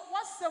 Nanso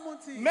wasɛm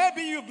nti.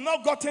 maybe you've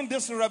not gotten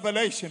this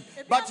revelation,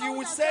 but you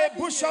will say,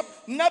 Bishop,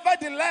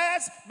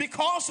 nevertheless,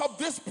 because of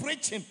this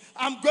preaching,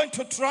 I'm going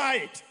to try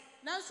it.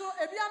 Nanso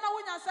ebia na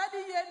wonya saa de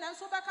yie,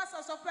 nanso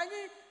bɛkasa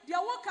sɔpanyi deɛ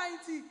wokan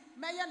nti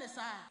mɛyɛ ne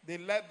saa. They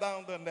let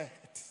down the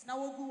net. Na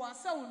wogu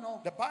wasɛw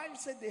no. The Bible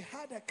said they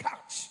had a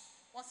catch.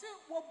 Wɔse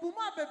wɔbu mu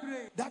a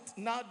bebree. That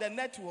now the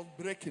net was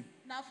breaking.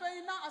 Na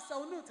afei na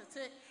asɛw no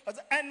tete.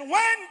 And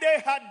when they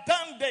had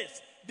done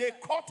this, they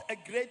caught a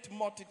great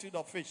multitude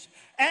of fish.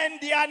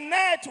 And their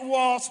net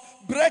was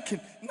breaking.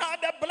 Now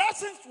the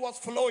blessings was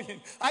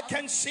flowing. I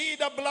can see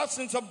the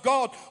blessings of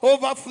God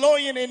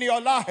overflowing in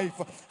your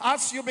life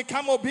as you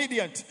become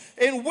obedient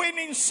in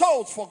winning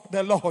souls for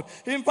the Lord,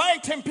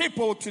 inviting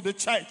people to the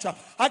church.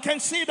 I can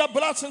see the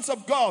blessings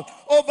of God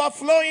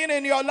overflowing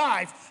in your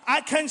life.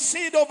 I can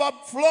see it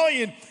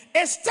overflowing.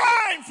 It's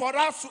time for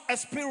us to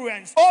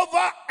experience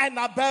over and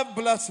above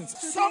blessings.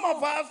 Some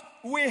of us,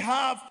 we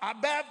have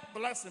above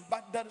blessing,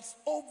 but there is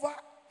over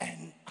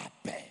and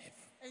above.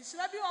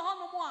 Nhyira bi wɔ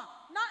hɔnom a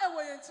na ɛwɔ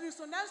yɛn tiri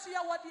so nanso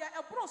yɛwɔ deɛ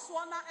ɛboro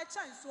soɔ na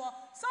ɛkyɛn soɔ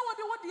sɛ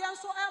wɔde wo deɛ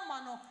nso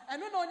ɛma no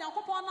ɛno na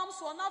Onyankopɔn nam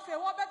soɔ na afei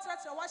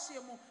wɔbɛtrɛtrɛ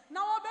w'ahyɛ mu na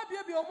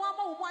wɔbɛbiebie wɔn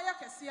ama wo mu ayɛ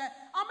kɛseɛ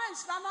ama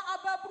nhyira no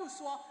aba aboro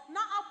soɔ na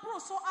aboro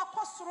so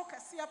akɔ soro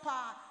kɛseɛ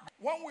paa.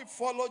 When we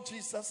follow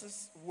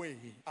Jesus'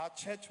 way, our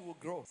church will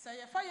grow. Sɛ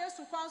yɛfa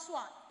Yesu kwan so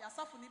a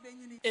yɛasafo no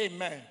bɛnyini.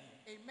 Amen.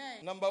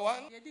 Amen. Number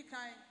one, Yɛdi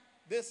kan.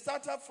 they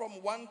started from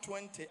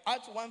 120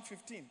 at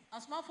 115.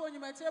 Asomafo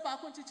onyumatire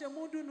baako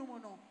nkyekyɛmu du no mu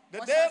no.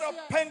 The day of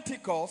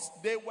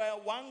Pentecost, they were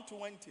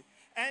 120.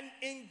 And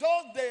in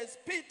those days,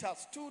 Peter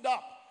stood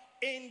up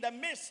in the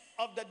midst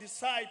of the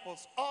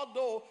disciples,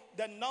 although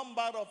the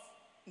number of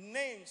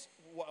names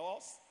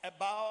was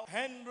about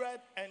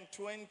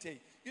 120.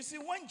 You see,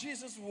 when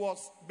Jesus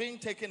was being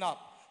taken up,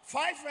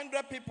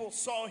 500 people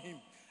saw him.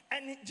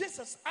 And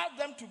Jesus asked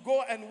them to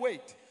go and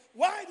wait.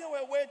 While they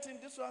were waiting,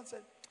 this one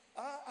said,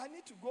 I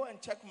need to go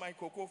and check my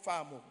cocoa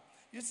farm.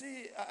 You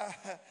see,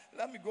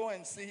 let me go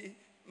and see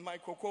my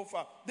cocoa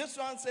farm. This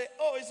one said,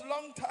 oh, it's a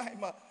long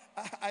time.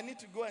 I need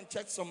to go and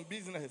check some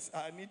business.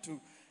 I need to.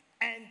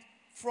 And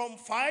from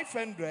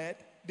 500,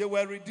 they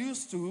were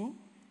reduced to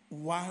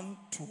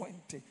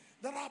 120.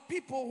 There are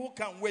people who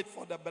can wait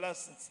for the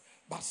blessings,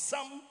 but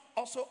some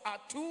also are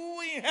too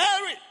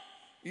inherit,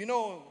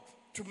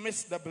 to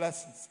miss the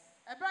blessings.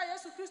 Ebra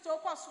Yesu Kristo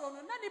kɔ soro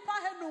no na nipa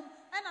henum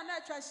ɛna na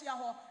atwa ahyia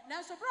hɔ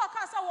nanso bra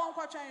ɔka sɛ wɔn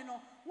nkɔtwɛn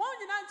no wɔn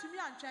nyinaa ntumi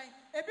antwɛn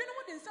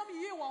ebinom de nsɛm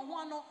yiyi wɔn ho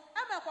ano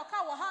ɛma ɛkɔka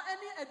wɔ ha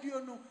ɛne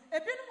aduonu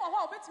ebinom wɔ hɔ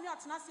a wɔbɛtumi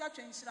atena ase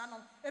atwɛn nhyira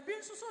no ebi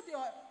nso so de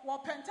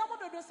wɔ pɛntɛm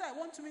dodo sɛ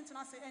wɔntumi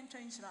ntena ase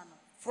ɛntwɛn nhyira no.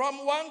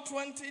 From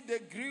 120 they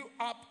grew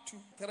up to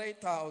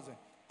 3,000.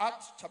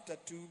 Acts chapter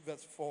 2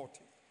 verse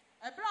 40.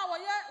 Ebra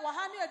wɔyɛ wɔ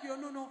ha ne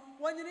aduonu no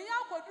wɔn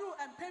nyinaa akɔduru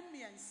mpem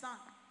mmiɛnsa.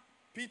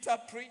 Peter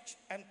preached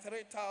and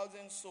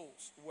 3,000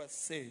 souls were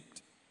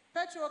saved.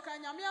 Petro ka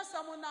nyame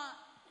asɛm na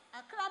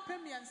akra mpem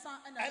mmiɛnsa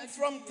ɛna. And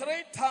from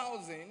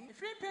 3,000,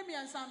 efiri mpem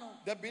mmiɛnsa no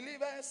the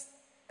believers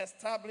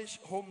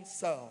established home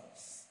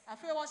cells.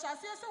 afei wɔhyɛ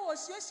aseɛ sɛ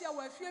wɔhyiahyia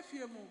wɔ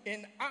afiefie mu.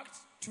 In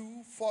Acts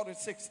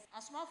 2:46.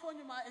 Asomafo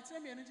nnwuma etire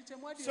mmienu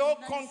nkyekyɛmu aduonu. So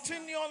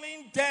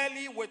continuing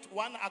daily with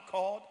one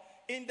accord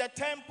in the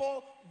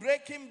temple,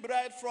 breaking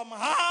bread from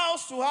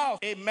house to house.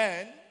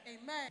 Amen.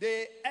 Amen.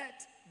 They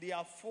ate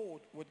their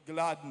food with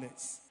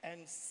gladness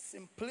and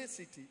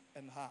simplicity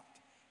and heart.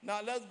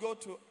 Now let's go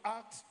to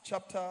Acts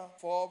chapter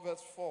 4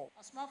 verse 4.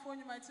 Asomafo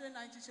nnwuma etire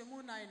nan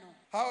nkyekyɛmu nan no.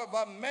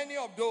 However, many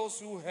of those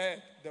who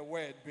heard the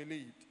word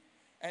believed,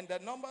 and the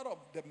number of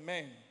the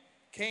men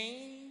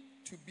came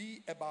to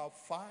be about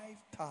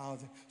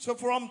 5,000. So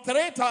from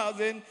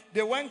 3,000,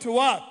 they went to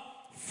what?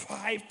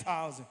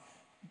 5,000.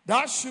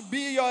 That should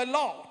be your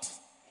lot.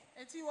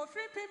 Eti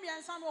wofiri mpem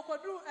mmiɛnsa no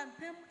wɔkɔduru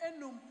mpem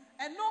enum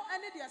ɛno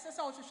ɛne deɛ ɛsɛ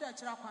sɛ wɔhwehwɛ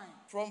akyerɛ kwan.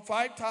 From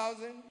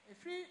 5,000,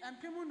 Efiri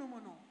mpem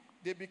enum no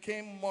they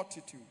became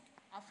multitude.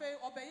 afei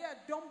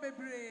ɔbɛyɛ dɔm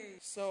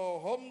bebree. So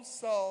home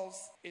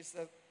cells is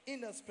an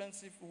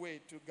inexpensive way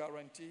to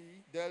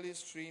guarantee daily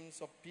streams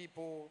of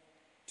people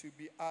to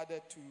be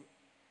added to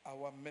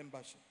our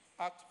membership.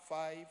 Acts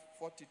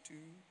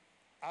 5:42,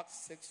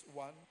 Acts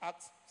 6:1,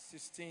 Acts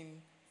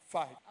 16:5.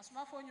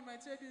 Asomafo nnwuma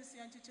etire di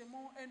nsia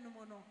nkyekyɛmu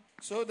enum no.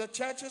 So the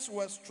churches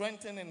were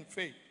strengthened in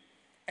faith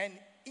and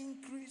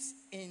increased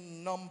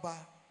in number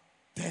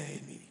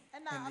daily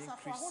ɛna and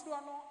asafo increase.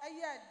 ahodoɔ no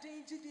ɛyɛ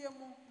den gyidie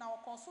mu na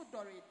ɔkɔ so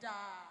dɔre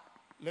daa.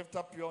 Lift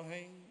up your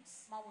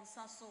hands. Ma wo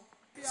nsa so.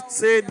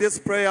 Say this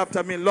prayer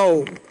after me,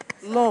 Lord.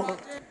 Lord,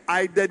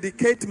 I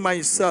dedicate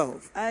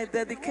myself I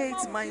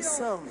dedicate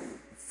myself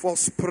for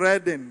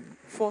spreading,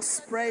 for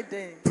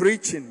spreading,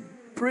 preaching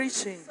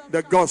preaching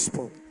the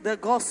gospel the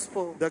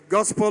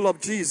gospel of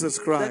Jesus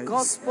the Christ.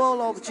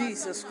 gospel of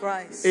Jesus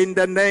Christ. In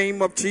the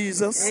name of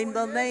Jesus, In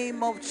the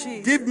name of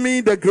Jesus, give me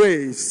the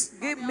grace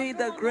give me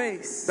the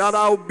grace that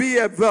I'll be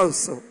a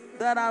vessel,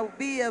 that I'll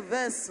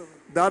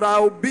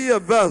be a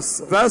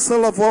vessel,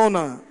 vessel of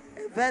honor,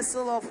 a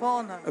vessel of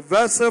honor, a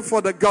vessel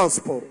for the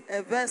gospel,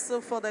 a vessel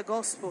for the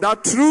gospel,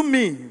 that through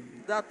me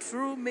that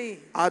through me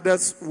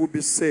others will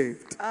be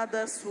saved.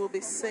 others will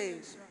be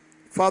saved.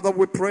 Father,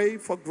 we pray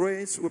for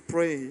grace, we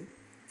pray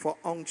for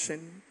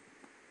unction,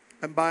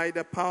 and by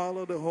the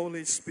power of the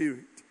Holy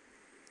Spirit.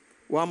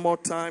 One more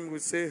time we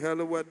say,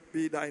 hallowed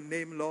be thy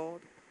name,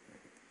 Lord,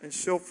 and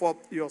show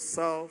forth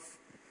yourself,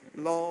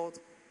 Lord,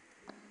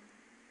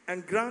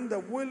 and grant the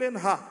willing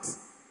heart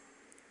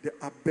the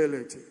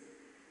ability.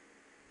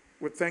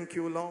 We thank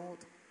you, Lord.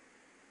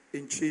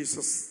 In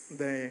Jesus'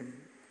 name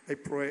I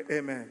pray,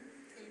 amen.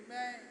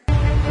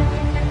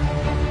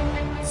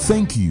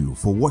 Thank you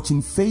for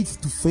watching Faith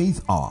to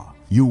Faith Hour.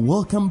 You're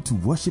welcome to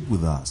worship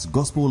with us,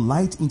 Gospel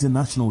Light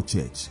International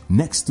Church,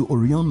 next to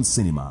Orion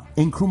Cinema,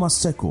 Nkrumah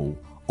Circle,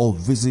 or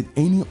visit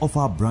any of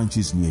our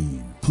branches near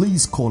you.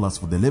 Please call us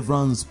for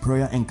deliverance,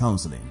 prayer, and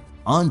counseling.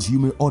 And you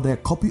may order a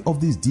copy of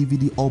this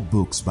DVD or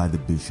books by the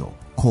Bishop.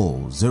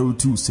 Call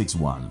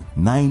 0261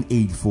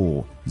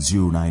 984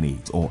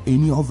 098 or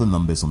any of the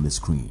numbers on the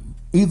screen.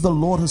 If the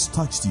Lord has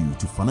touched you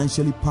to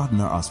financially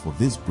partner us for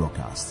this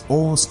broadcast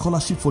or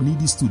scholarship for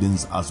needy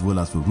students as well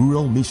as for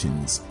rural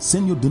missions,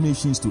 send your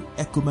donations to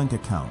EcoBank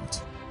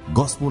account,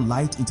 Gospel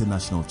Light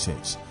International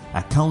Church,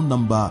 account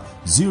number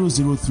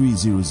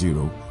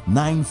 00300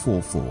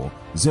 944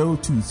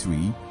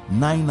 023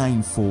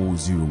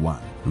 99401,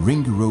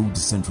 Ring Road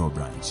Central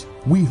Branch.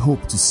 We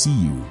hope to see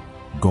you.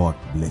 God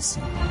bless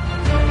you.